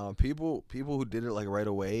 Yeah, no, people who did it like right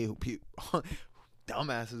away,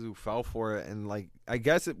 dumbasses who fell for it, and like I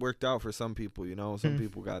guess it worked out for some people, you know. Some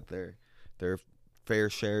people got their fair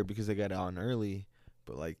share because they got on early,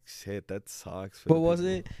 but like shit, that sucks. What was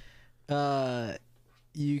it?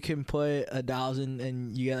 You can put 1,000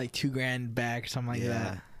 and you get like $2,000 back or something like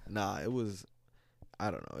that. Nah, it was. I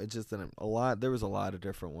don't know. It just didn't a lot. There was a lot of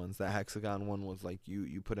different ones. That hexagon one was like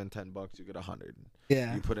you put in $10, you get 100.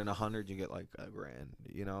 Yeah. You put in 100, you get like $1,000.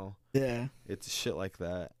 You know. Yeah. It's shit like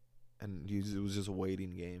that, and it was just a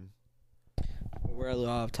waiting game. We're a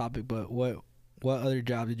little off topic, but what other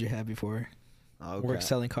job did you have before? Okay. Work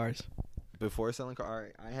selling cars. Before selling car, all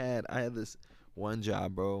right, I had this one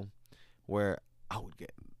job, bro, where I would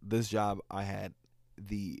get this job. I had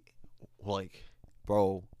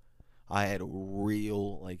bro, I had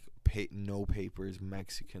real no papers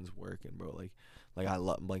Mexicans working, bro. Like I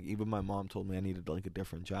love, like, even my mom told me I needed like a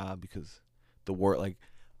different job because the work, like,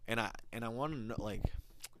 and I want to know, like,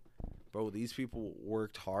 bro, these people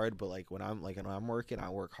worked hard, but like when I'm working, I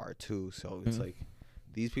work hard too. So it's like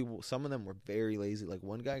these people, some of them were very lazy. Like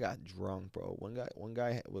one guy got drunk, bro. One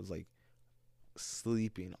guy was like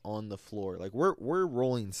sleeping on the floor. Like we're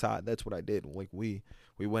rolling sod. That's what I did. Like we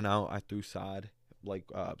went out. I threw sod.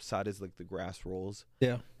 Like sod is like the grass rolls.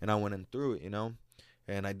 Yeah. And I went in through it, you know.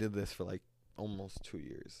 And I did this for like almost 2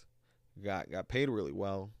 years. Got paid really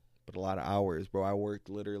well, but a lot of hours, bro. I worked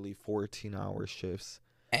literally 14-hour shifts.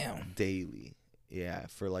 Damn. Daily. Yeah,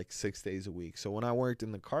 for like 6 days a week. So when I worked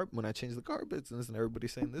in when I changed the carpets and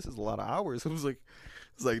everybody's saying this is a lot of hours, it's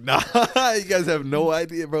like, nah, you guys have no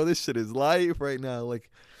idea, bro. This shit is life right now.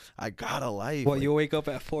 Like, I got a life. Well, like, you wake up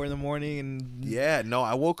at 4 a.m. and yeah, no,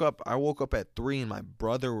 I woke up at 3, and my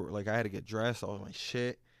brother, like, I had to get dressed, all my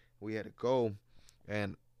shit. We had to go,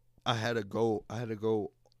 and I had to go.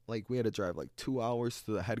 Like, we had to drive like 2 hours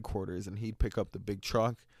to the headquarters, and he'd pick up the big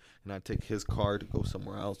truck. And I'd take his car to go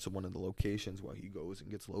somewhere else to one of the locations while he goes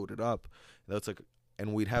and gets loaded up. And that's like,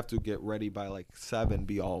 and we'd have to get ready by like 7,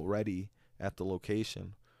 be all ready at the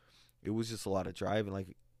location. It was just a lot of driving.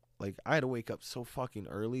 Like I had to wake up so fucking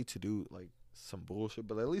early to do like some bullshit,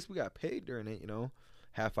 but at least we got paid during it, you know,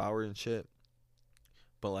 half hour and shit.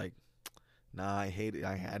 But like, nah, I hated it.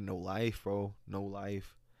 I had no life, bro. No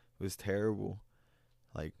life. It was terrible.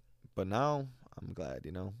 Like, but now I'm glad,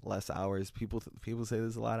 you know, less hours. People say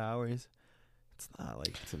there's a lot of hours. It's not,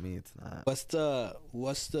 like, to me, it's not.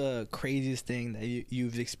 What's the craziest thing that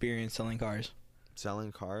you've experienced selling cars?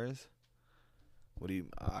 Selling cars? What do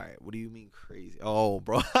you mean crazy? Oh,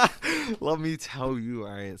 bro, let me tell you.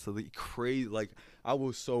 All right, so the crazy, like, I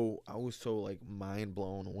was so like mind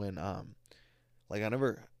blown when like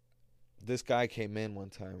this guy came in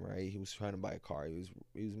one time, right? He was trying to buy a car. He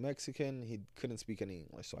was Mexican. He couldn't speak any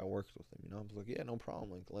English, so I worked with him. You know, I was like, yeah, no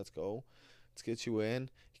problem. Like, let's go. Let's get you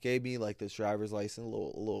in. He gave me like this driver's license, a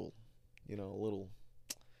little,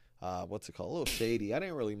 what's it called? A little shady. I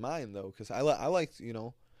didn't really mind though, because I like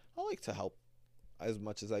to help as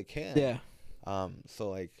much as I can. Yeah.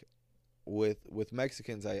 So like with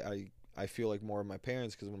Mexicans, I feel like more of my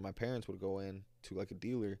parents, because when my parents would go in to like a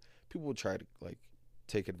dealer, people would try to like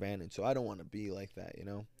take advantage. So I don't want to be like that, you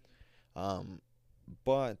know.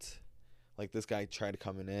 But like this guy tried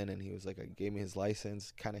coming in, and he was like, gave me his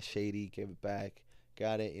license, kind of shady, gave it back,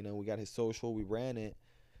 got it, you know. We got his social, we ran it.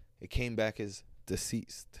 It came back as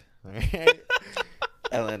deceased, right?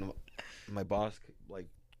 And then my boss like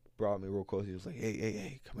brought me real close. He was like,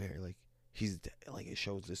 hey, come here, like, he's dead. Like, it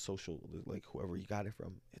shows this social, like, whoever you got it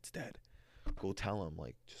from, it's dead. Go tell him,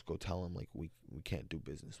 like, just go tell him, like, we can't do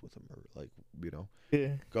business with him, or like, you know.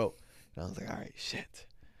 Yeah. Go. And I was like, all right, shit.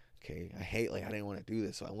 Okay, I didn't want to do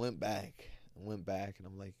this, so I went back, and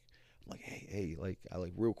I'm like, hey, like, I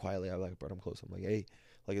like real quietly, I like brought him close. I'm like, hey,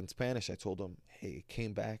 like in Spanish, I told him, hey, it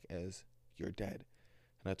came back as you're dead,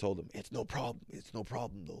 and I told him it's no problem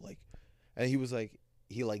though, like, And he was like,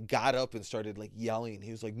 he like got up and started like yelling.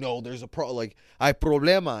 He was like, no, there's a like, hay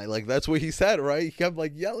problema. Like, that's what he said, right? He kept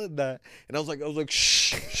like yelling that. And I was like,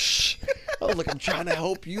 shh, shh. I was like, I'm trying to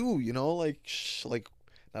help you, you know, like, shh, like,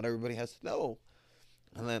 not everybody has to know.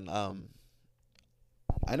 And then,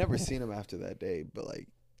 I never seen him after that day, but like,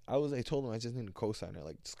 I told him I just need a cosigner.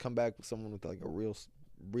 Like, just come back with someone with like a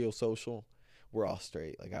real social. We're all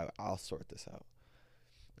straight. Like, I'll sort this out.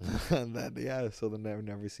 And then, yeah, so then I've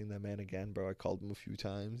never seen that man again, bro. I called him a few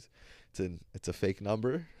times. It's a fake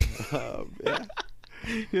number. Yeah.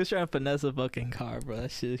 He was trying to finesse a fucking car, bro. That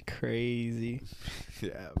shit is crazy.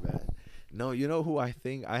 Yeah, man. No, you know who I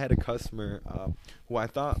think? I had a customer who I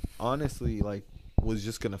thought, honestly, like, was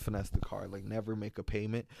just going to finesse the car. Like, never make a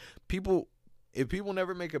payment. If people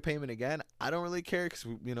never make a payment again, I don't really care because,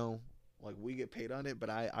 you know, like, we get paid on it. But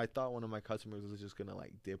I thought one of my customers was just going to,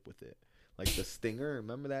 like, dip with it. Like the Stinger,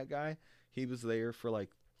 remember that guy? He was there for like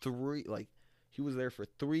 3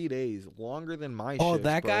 days, longer than my shifts,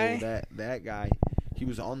 that bro. guy? That guy. He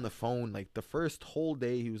was on the phone like the first whole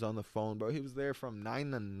day. He was on the phone, bro. He was there from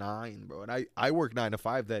 9 to 9, bro. And I worked 9 to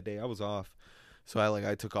 5 that day. I was off, so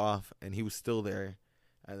I took off, and he was still there.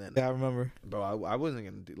 And then Yeah, I remember, bro. I wasn't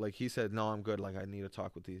gonna do, like, he said, no, I'm good. Like, I need to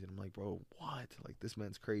talk with these, and I'm like, bro, what? Like, this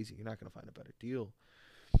man's crazy. You're not gonna find a better deal.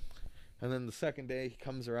 And then the second day, he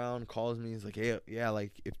comes around, calls me. He's like, hey, yeah,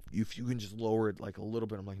 like, if you can just lower it, like, a little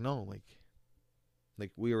bit. I'm like, no,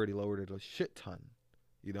 like we already lowered it a shit ton,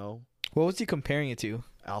 you know? what was he comparing it to?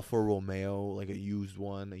 Alfa Romeo, like a used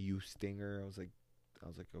one, a used Stinger. I was like,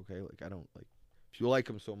 okay, like, I don't, like, if you like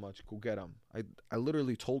him so much, go get him. I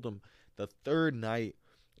literally told him the third night,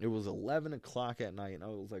 it was 11 o'clock at night, and I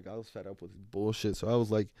was fed up with bullshit. So I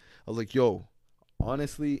was like, yo,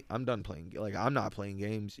 honestly, I'm done playing. Like, I'm not playing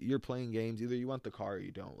games. You're playing games. Either you want the car or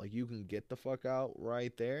you don't. Like, you can get the fuck out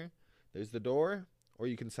right there. There's the door, or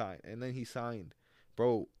you can sign. And then he signed,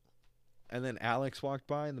 bro. And then Alex walked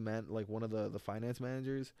by, and the man, like, one of the finance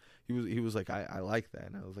managers, he was like, I like that.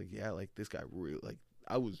 And I was like, yeah, like, this guy really, like,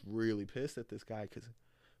 I was really pissed at this guy because,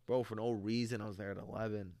 bro, for no reason I was there at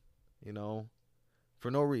 11, you know, for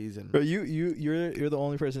no reason. Bro, you're the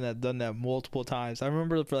only person that done that multiple times. I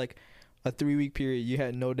remember for like a 3-week period, you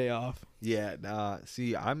had no day off. Yeah, nah.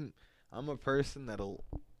 See, I'm a person that'll,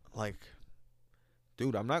 like,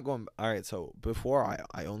 dude, I'm not going. All right, so before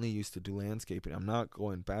I only used to do landscaping. I'm not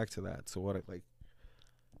going back to that. So what? Like,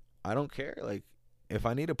 I don't care. Like, if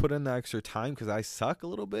I need to put in the extra time because I suck a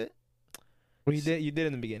little bit. Well, you did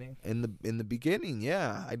in the beginning. In the beginning,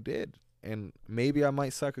 yeah, I did, and maybe I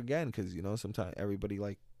might suck again because, you know, sometimes everybody,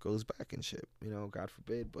 like, goes back and shit. You know, God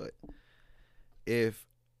forbid. But if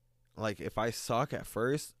I suck at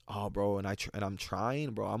first, oh, bro, and I'm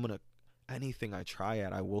trying, bro, anything I try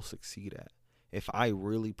at, I will succeed at. If I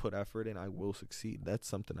really put effort in, I will succeed. That's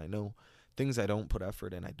something I know. Things I don't put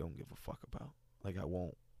effort in, I don't give a fuck about. Like, I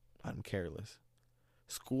won't. I'm careless.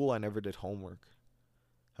 School, I never did homework.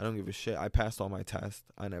 I don't give a shit. I passed all my tests.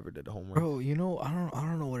 I never did homework. Bro, you know, I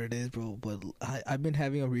don't know what it is, bro, but I've been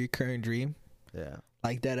having a recurring dream. Yeah.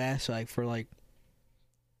 Like, that ass, like, for like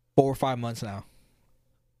 4 or 5 months now.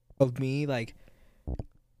 Of me, like,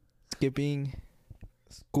 skipping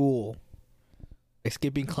school, like,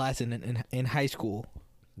 skipping class in high school.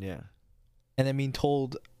 Yeah. And then being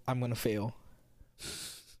told I'm gonna fail.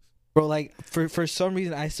 Bro, like, for some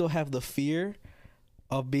reason, I still have the fear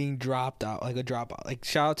of being dropped out, like a dropout. Like,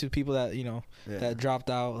 shout out to people that, you know, that dropped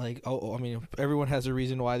out. Like, I mean, everyone has a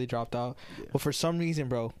reason why they dropped out. Yeah. But for some reason,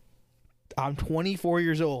 bro, I'm 24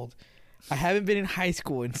 years old. I haven't been in high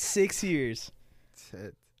school in 6 years. That's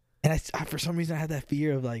it. And I for some reason, I have that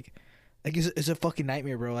fear of, like it's a fucking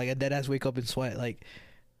nightmare, bro. Like, a dead ass wake up and sweat, like,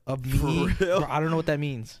 of me. Bro, I don't know what that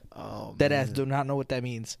means. Oh, dead ass do not know what that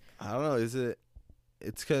means. I don't know.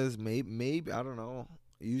 It's because maybe I don't know.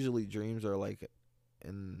 Usually dreams are like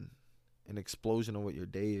an explosion of what your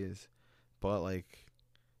day is, but, like,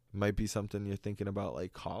 it might be something you're thinking about,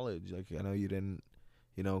 like college. Like, I know you didn't,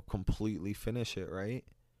 you know, completely finish it, right?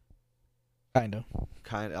 Kind of.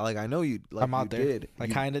 Like, I know you. Like, I'm out you there. Did. I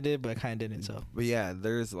kind of did, but I kind of didn't. So. But yeah,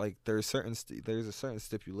 there's a certain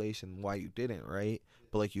stipulation why you didn't, right?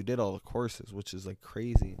 But, like, you did all the courses, which is, like,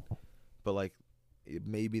 crazy. But, like,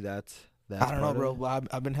 maybe that's I don't know, bro. But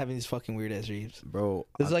I've been having these fucking weird ass dreams, bro.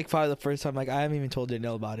 This is like probably the first time, like, I haven't even told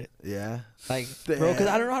Danielle about it. Yeah. Like, bro, because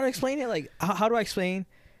I don't know how to explain it. Like, how do I explain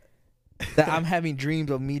that I'm having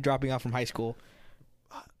dreams of me dropping out from high school?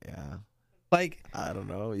 Yeah. Like, I don't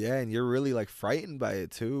know. Yeah, and you're really, like, frightened by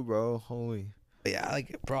it too, bro. Holy. Yeah,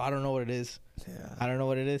 like, bro, I don't know what it is. Yeah. I don't know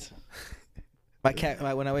what it is. My cat,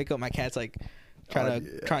 when I wake up, my cat's like trying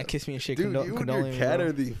to kiss me and shit. Dude, you and your cat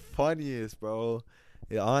are the funniest, bro.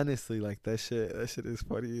 Yeah, honestly, like that shit is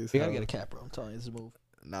funny as You hell. gotta get a cat, bro. I'm telling you, this is a move.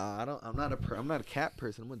 Nah, I don't. I'm not a cat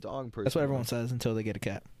person. I'm a dog person. That's what everyone bro. says until they get a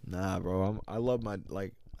cat. Nah, bro. I love my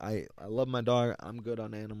I love my dog. I'm good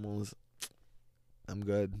on animals. I'm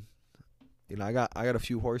good. You know, I got a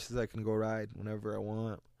few horses I can go ride whenever I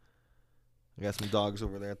want. I got some dogs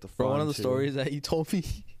over there at the front. Bro, one of the too. stories that you told me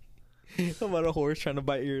about a horse trying to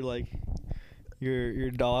bite your like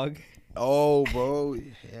your dog. Oh, bro.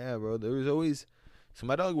 Yeah, bro. There was always so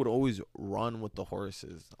my dog would always run with the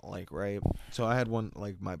horses, like, right? So I had one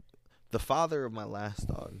like the father of my last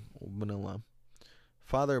dog, Vanilla.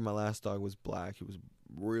 Father of my last dog was black. He was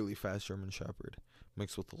really fast German Shepherd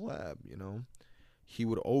mixed with a lab, you know. He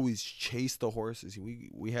would always chase the horses.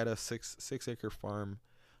 We had a six acre farm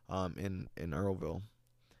in Earlville,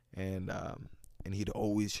 and he'd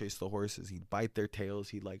always chase the horses. He'd bite their tails.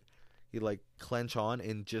 He'd clench on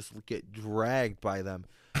and just get dragged by them,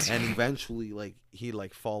 and eventually like he'd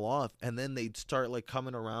like fall off, and then they'd start like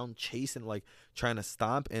coming around chasing, like trying to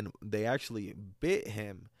stomp, and they actually bit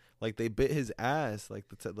him. Like they bit his ass, like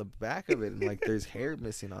the back of it, and like there's hair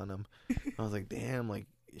missing on him. I was like, damn, like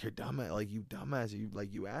you're dumbass, like you dumbass,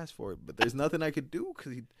 you asked for it, but there's nothing I could do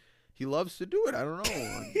because he loves to do it. I don't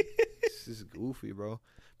know. It's just goofy, bro.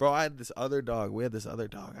 Bro, I had this other dog. We had this other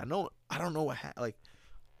dog. I don't know like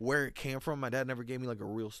where it came from. My dad never gave me like a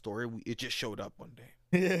real story. It just showed up one day.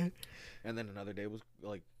 Yeah. And then another day was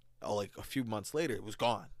like a few months later, it was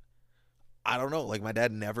gone. I don't know. Like my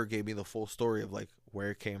dad never gave me the full story of like where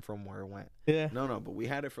it came from, where it went. Yeah. No, but we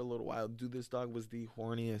had it for a little while. Dude, this dog was the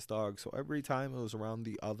horniest dog. So every time it was around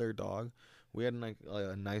the other dog, we had like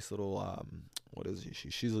a nice little what is she?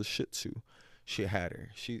 She's a Shih Tzu. She had her.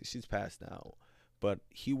 She's passed now, but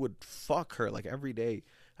he would fuck her like every day.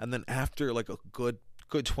 And then after like a good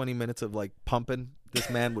 20 minutes of like pumping, this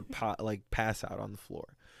man would pass out on the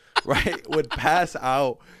floor, right? Would pass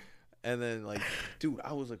out. And then like, dude,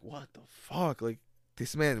 I was like, what the fuck? Like,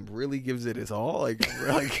 this man really gives it his all. Like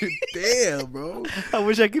damn, bro. I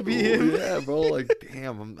wish I could be him. Yeah, bro. Like,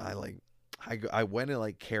 damn. I went and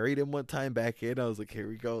like carried him one time back in. I was like, here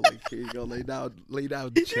we go. Like, here you go. Lay down,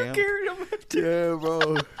 champ. You carried him up too? Yeah,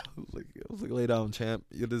 bro. I was like, lay down, champ.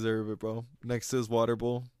 You deserve it, bro. Next to his water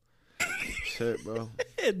bowl. Shit, bro.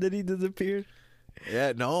 And then he disappeared.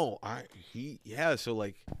 Yeah, no. So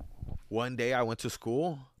like one day I went to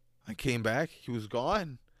school. I came back. He was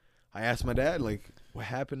gone. I asked my dad, like, what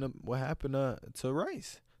happened to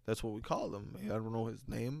Rice? That's what we call him. I don't know his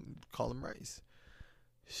name. Call him Rice.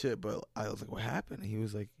 Shit, but I was like, what happened? And he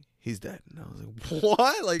was like, he's dead. And I was like,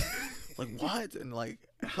 what? Like what? And like,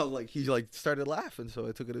 I was like, he like started laughing. So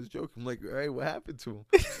I took it as a joke. I'm like, all right, what happened to him?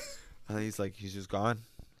 And he's like, he's just gone.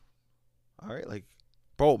 All right, like,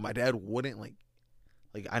 bro, my dad wouldn't like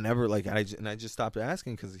I never like I just stopped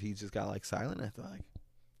asking because he just got like silent. I thought like.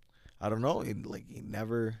 I don't know. I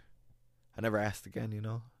never asked again, you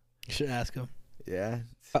know? You should ask him. Yeah.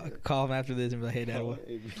 Call him after this and be like, hey, Dad,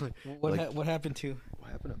 what happened to? What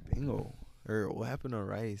happened to Bingo? Or what happened to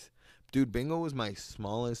Rice? Dude, Bingo was my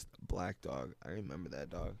smallest black dog. I remember that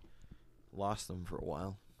dog. Lost him for a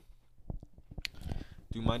while.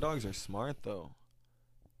 Dude, my dogs are smart, though.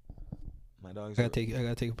 My dogs I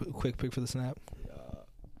gotta take a quick pic for the snap.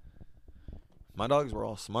 My dogs were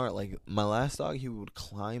all smart. Like, my last dog, he would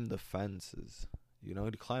climb the fences. You know,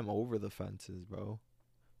 he'd climb over the fences, bro.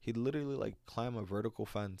 He'd literally, like, climb a vertical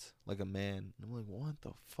fence like a man. And I'm like, what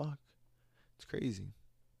the fuck? It's crazy.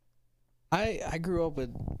 I grew up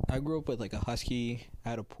with like a husky. I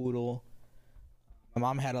had a poodle. My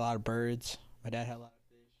mom had a lot of birds. My dad had a lot of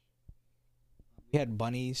fish. We had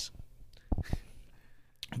bunnies.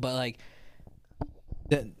 But like,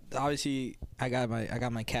 obviously, I got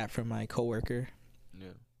my cat from my coworker. Yeah.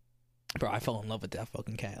 Bro, I fell in love with that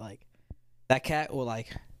fucking cat. Like, that cat will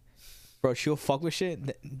like, bro, she'll fuck with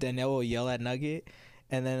shit. Then it will yell at Nugget,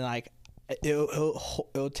 and then like,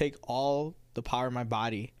 it'll take all the power of my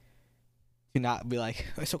body to not be like,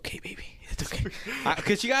 it's okay, baby, it's okay.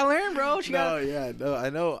 Cause you gotta learn, bro.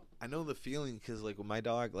 I know the feeling. Cause like with my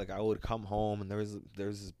dog, like I would come home and there was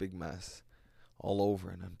this big mess all over,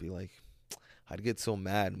 and I'd be like, I'd get so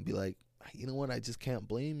mad and be like, you know what? I just can't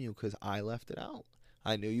blame you because I left it out.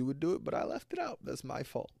 I knew you would do it, but I left it out. That's my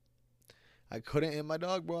fault. I couldn't hit my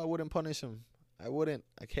dog, bro. I wouldn't punish him. I wouldn't.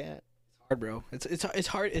 I can't. It's hard, bro. It's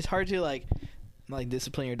hard. It's hard to like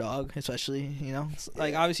discipline your dog, especially, you know.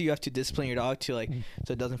 Like, obviously you have to discipline your dog to like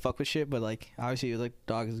so it doesn't fuck with shit. But like, obviously, like,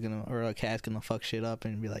 dog is gonna or a cat's gonna fuck shit up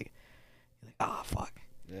and be like, fuck.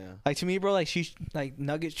 Yeah. Like, to me, bro, like, she like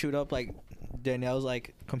Nugget chewed up like Danielle's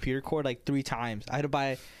like computer cord like 3 times. I had to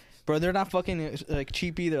buy, bro. They're not fucking like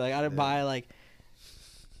cheap either. Like, I had to buy like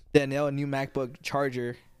Danielle a new MacBook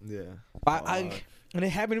charger. Yeah. And it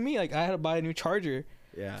happened to me. Like I had to buy a new charger.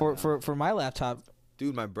 Yeah. For my laptop.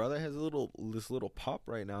 Dude, my brother has this little pup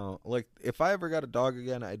right now. Like, if I ever got a dog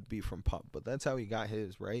again, I'd be from pup. But that's how he got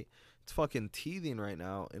his, right? It's fucking teething right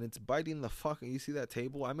now, and it's biting the fucking. You see that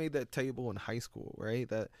table? I made that table in high school, right?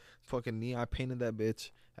 That fucking knee. I painted that bitch.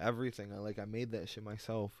 Everything. I made that shit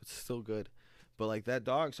myself. It's still good. But like that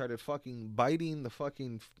dog started fucking biting the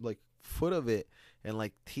fucking like foot of it and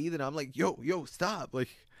like teething. I'm like, yo, stop! Like,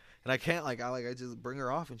 and I can't I just bring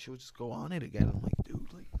her off and she'll just go on it again. I'm like,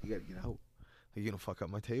 dude, like you gotta get out. Like, you're gonna fuck up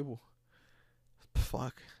my table.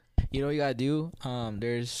 Fuck. You know what you gotta do?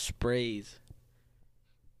 There's sprays.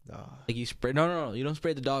 Like you spray. No. You don't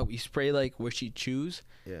spray the dog. But you spray like where she chews.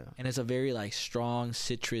 Yeah. And it's a very like strong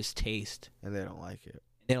citrus taste. And they don't like it.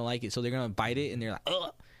 They don't like it, so they're gonna bite it and they're like,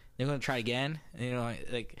 ugh. They're gonna try again. And, you know,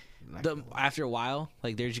 like after a while,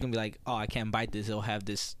 like they're just gonna be like, oh, I can't bite this. It'll have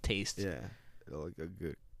this taste. Yeah. Like a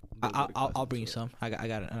good. I'll bring you some. I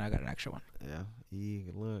got an extra one. Yeah.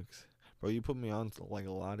 Good looks. Bro, you put me on to, like,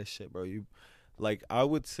 a lot of shit, bro. You, like, I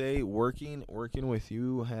would say working with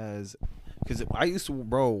you has, because I used to,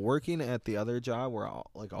 bro, working at the other job where,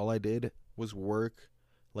 all I did was work,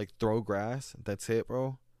 like, throw grass. That's it,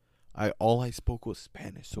 bro. All I spoke was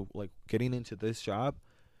Spanish. So, like, getting into this job,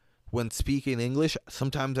 when speaking English,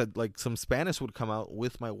 sometimes some Spanish would come out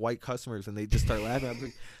with my white customers, and they just start laughing. I'm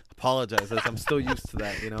like, apologize. I'm still used to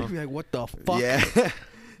that, you know? They'd be like, what the fuck? Yeah.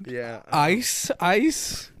 Yeah. Ice.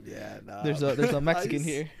 Yeah, nah. There's a Mexican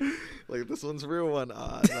here. Like, this one's a real one.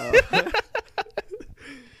 No.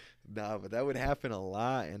 Nah, but that would happen a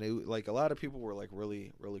lot, and it like a lot of people were like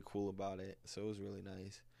really, really cool about it, so it was really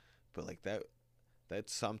nice. But like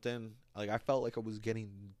that's something like I felt like I was getting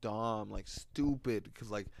dumb, like stupid, because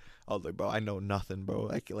like I was like, bro, I know nothing, bro.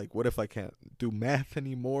 Like what if I can't do math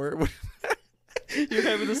anymore? You're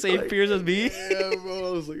having the same fears as me. Yeah, bro.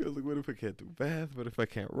 I was like, what if I can't do math? What if I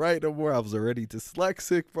can't write no more? I was already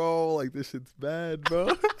dyslexic, bro. Like, this shit's bad, bro.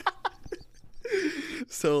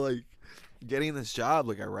 So, like, getting this job,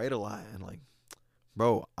 like, I write a lot. And, like,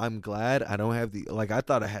 bro, I'm glad I don't have I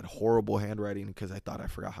thought I had horrible handwriting because I thought I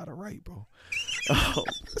forgot how to write, bro.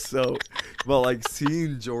 But, like,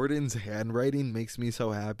 seeing Jordan's handwriting makes me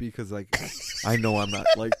so happy because, like, I know I'm not,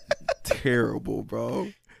 like, terrible,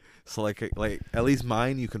 bro. So, like at least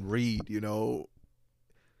mine you can read, you know.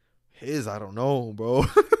 His, I don't know, bro.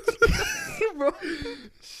 Bro.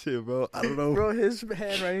 Shit, bro. I don't know. Bro, his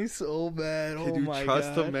handwriting's so bad. Can you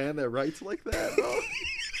trust a man that writes like that, bro?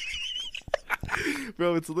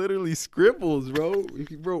 Bro, it's literally scribbles, bro.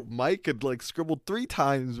 Bro, Mike could, like, scribble 3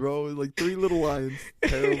 times, bro. Like, 3 little lines.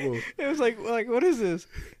 Terrible. It was like, what is this?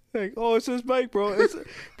 Like, oh, it says Mike, bro.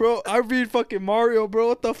 Bro, I read fucking Mario, bro.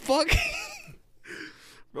 What the fuck?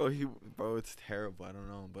 Bro, it's terrible. I don't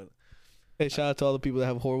know, but hey, shout out to all the people that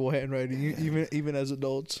have horrible handwriting, even as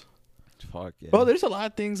adults. Fuck yeah. Bro, there's a lot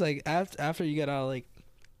of things like after you get out of like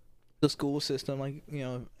the school system, like, you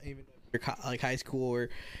know, even like high school or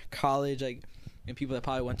college, like, and people that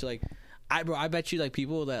probably went to like, I bet you like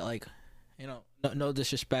people that like, you know, no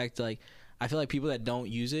disrespect, like I feel like people that don't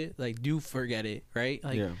use it like do forget it, right?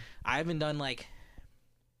 Like, yeah. I haven't done like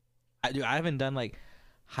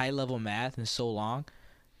high level math in so long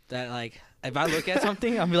that like if I look at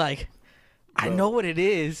something, I'll be like, I know what it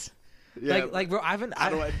is. Yeah, like bro, how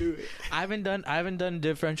do I do it? I haven't done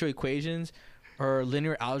differential equations or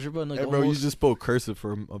linear algebra. And like, hey, bro, you just spoke cursive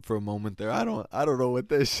for a moment there. I don't know what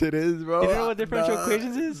that shit is, bro. You don't know what differential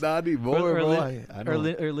equations is? Not anymore, bro. I or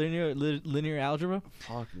linear algebra.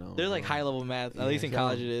 Fuck no. They're like high level math. At least in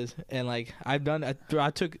college it is. And like I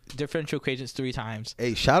took differential equations 3 times.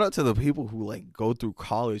 Hey, shout out to the people who like go through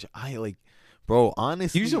college. Bro,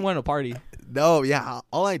 honestly, you just went to party. No, yeah.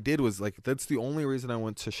 All I did was like that's the only reason I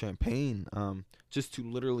went to Champaign, just to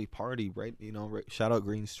literally party, right? You know, right, shout out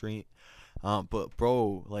Green Street. But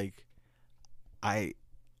bro, like, I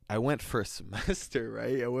went for a semester,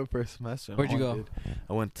 right? I went for a semester. Where'd you go?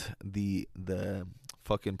 I went the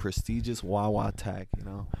fucking prestigious Wawa Tech, you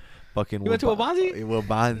know. Fucking you went to Wabanzi?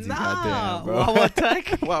 Wabanzi, goddamn, bro. Wawa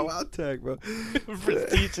Tech? Wawa Tech, bro.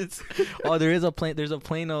 Prestigious. Oh, there's a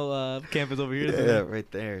Plano campus over here. Yeah, right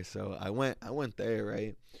there. So I went there,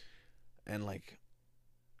 right? And like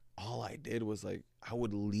all I did was like I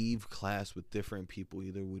would leave class with different people.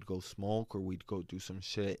 Either we'd go smoke or we'd go do some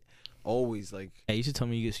shit. Always like. Hey, you should tell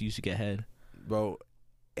me you used to get head, bro.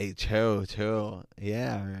 Hey, chill.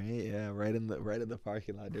 Yeah, right. Yeah, right in the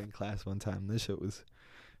parking lot during class one time. This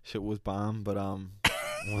shit was bomb. But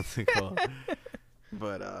what's it called?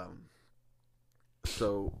 But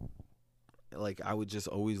so like I would just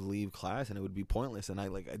always leave class and it would be pointless, and I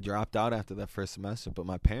dropped out after that first semester, but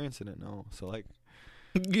my parents didn't know. So like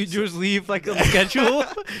You just leave like on the schedule,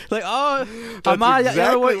 like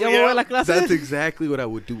that's exactly what I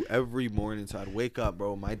would do every morning. So I'd wake up,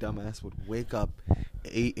 bro. My dumb ass would wake up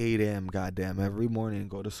 8 a.m. goddamn every morning and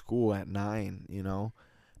go to school at 9. You know,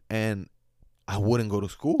 and I wouldn't go to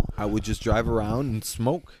school. I would just drive around and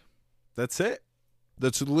smoke. That's it.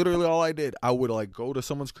 That's literally all I did. I would like go to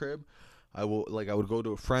someone's crib. I would go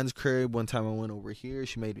to a friend's crib. One time I went over here.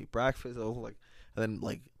 She made me breakfast. I was like, and then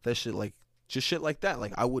like that shit, like just shit like that.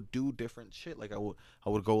 Like I would do different shit. Like I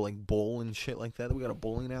would go like bowl and shit like that. We got a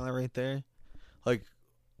bowling alley right there. Like,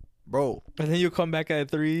 bro. And then you come back at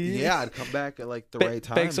 3. Yeah, I'd come back at like the right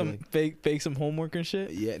time. Fake some homework and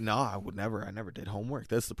shit. Yeah, no, I would never. I never did homework.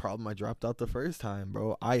 That's the problem. I dropped out the first time,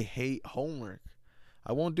 bro. I hate homework.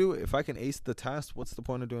 I won't do it. If I can ace the test, what's the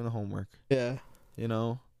point of doing the homework? Yeah. You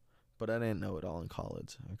know? But I didn't know it all in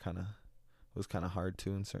college. It was kind of hard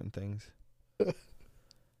too in certain things. Dude,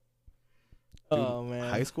 oh man.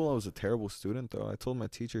 High school, I was a terrible student though. I told my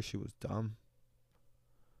teacher she was dumb.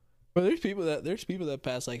 But there's people that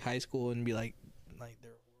pass like high school and be like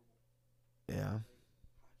they're horrible. Yeah.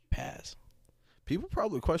 Pass. People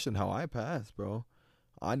probably question how I passed, bro.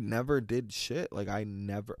 I never did shit. Bro,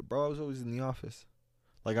 I was always in the office.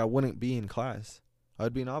 Like I wouldn't be in class.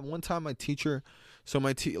 I'd be in office. One time my teacher,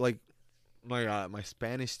 my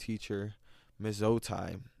Spanish teacher, Ms.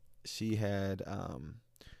 Otai, she had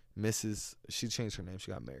she changed her name.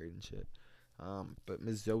 She got married and shit. But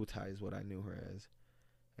Ms. Zotai is what I knew her as.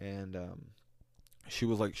 And she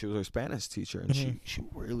was her Spanish teacher, and she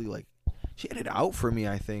really she had it out for me,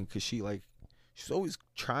 I think, because she's always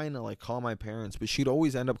trying to call my parents, but she'd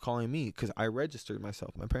always end up calling me because I registered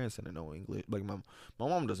myself. My parents didn't know English. Like my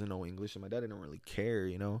mom doesn't know English, and my dad didn't really care,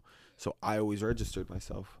 you know. So I always registered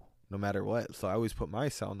myself no matter what. So I always put my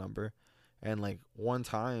cell number, and one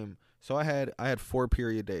time, so I had 4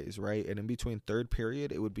 period days, right? And in between third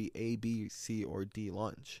period, it would be A, B, C, or D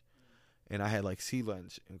lunch, and I had C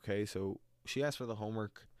lunch. Okay, so she asked for the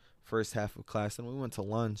homework first half of class, and we went to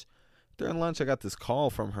lunch. During lunch, I got this call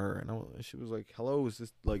from her, and she was like, "Hello, is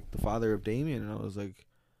this the father of Damien?" And I was like,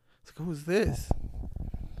 "Who is this?"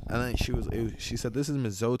 And then she said, "This is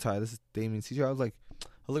Ms. Zotai. This is Damien's teacher." I was like,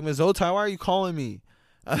 "Ms. Zotai, why are you calling me?"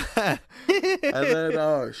 And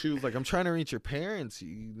then she was like, "I'm trying to reach your parents.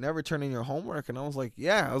 You never turn in your homework." And I was like,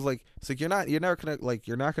 "Yeah." I was like, "It's you're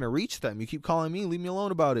not gonna reach them. You keep calling me. Leave me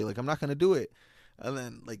alone about it. I'm not gonna do it." And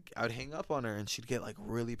then I'd hang up on her, and she'd get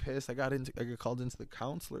really pissed. I got called into the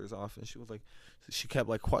counselor's office. She was she kept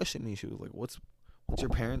questioning me. She was like, "What's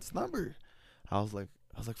your parents' number?" I was like,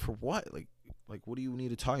 "For what? What do you need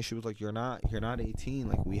to talk?" She was like, "You're not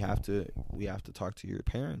 18. We have to talk to your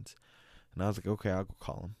parents." And I was like, "Okay, I'll go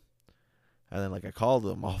call them." And then I called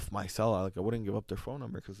them off my cell. I wouldn't give up their phone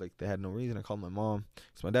number because they had no reason. I called my mom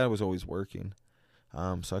because my dad was always working.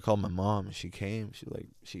 So I called my mom, and she came.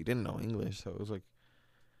 She didn't know English, so it was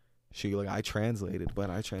I translated, but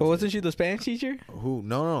I translated. But wasn't she the Spanish teacher? Who?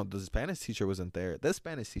 No, the Spanish teacher wasn't there. The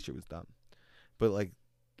Spanish teacher was dumb, but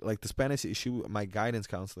the Spanish, my guidance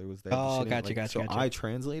counselor was there. Oh, gotcha. So I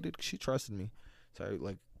translated. She trusted me, so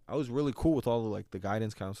I was really cool with all the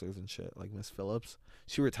guidance counselors and shit. Miss Phillips,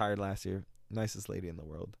 she retired last year, nicest lady in the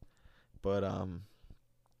world. But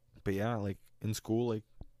yeah, in school,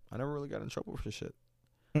 I never really got in trouble for shit.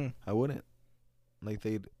 I wouldn't.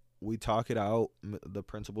 We talk it out. The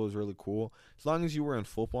principal was really cool. As long as you were in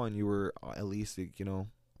football and you were at least,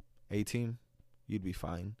 A team, you'd be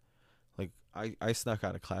fine. I snuck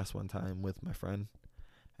out of class one time with my friend.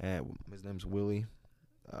 And his name's Willie.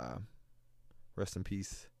 Rest in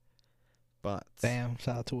peace. But damn,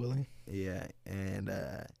 shout out to Willie. Yeah, and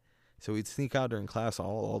so we'd sneak out during class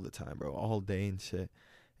all the time, bro, all day and shit.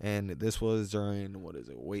 And this was during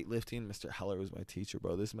weightlifting. Mr. Heller was my teacher,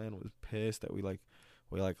 bro. This man was pissed that we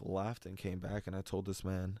left and came back, and I told this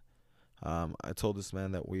man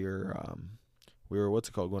that we were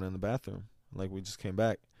going in the bathroom. We just came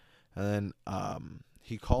back. And then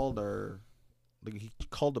he called the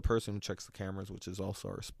person who checks the cameras, which is also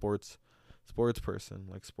our sports person,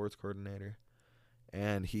 sports coordinator.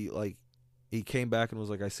 And he came back and was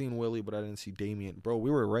like, "I seen Willie, but I didn't see Damien." Bro, we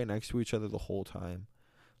were right next to each other the whole time.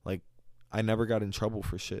 I never got in trouble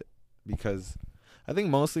for shit because I think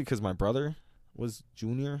mostly because my brother was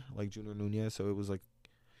Junior Nunez, so it was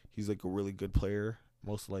he's a really good player.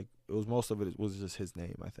 Most of it was just his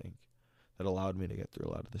name, I think, that allowed me to get through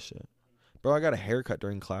a lot of the shit. Bro, I got a haircut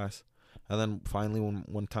during class, and then finally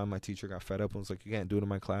one time my teacher got fed up and was like, "You can't do it in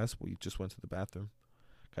my class." We just went to the bathroom,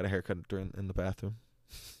 got a haircut in the bathroom.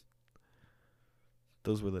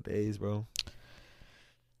 Those were the days, bro.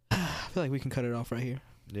 I feel like we can cut it off right here.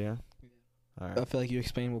 Yeah. All right. I feel like you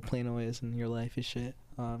explained what Plano is in your life and shit.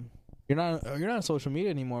 You're not on social media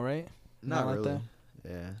anymore, right? Not like really. that?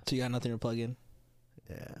 Yeah. So you got nothing to plug in.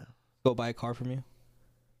 Yeah. Go buy a car from you.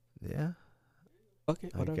 Yeah. Fuck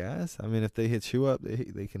it. Whatever. I guess. I mean, if they hit you up,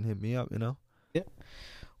 they can hit me up. You know. Yeah.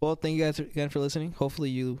 Well, thank you guys again for listening. Hopefully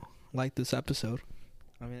you liked this episode.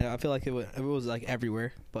 I mean, I feel like it was like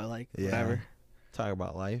everywhere, but like whatever. Talk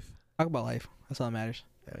about life. Talk about life. That's all that matters.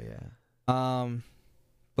 Hell yeah.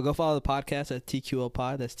 But go follow the podcast at TQL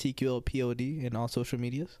Pod. That's TQLPOD in all social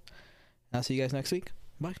medias. I'll see you guys next week.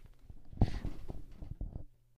 Bye.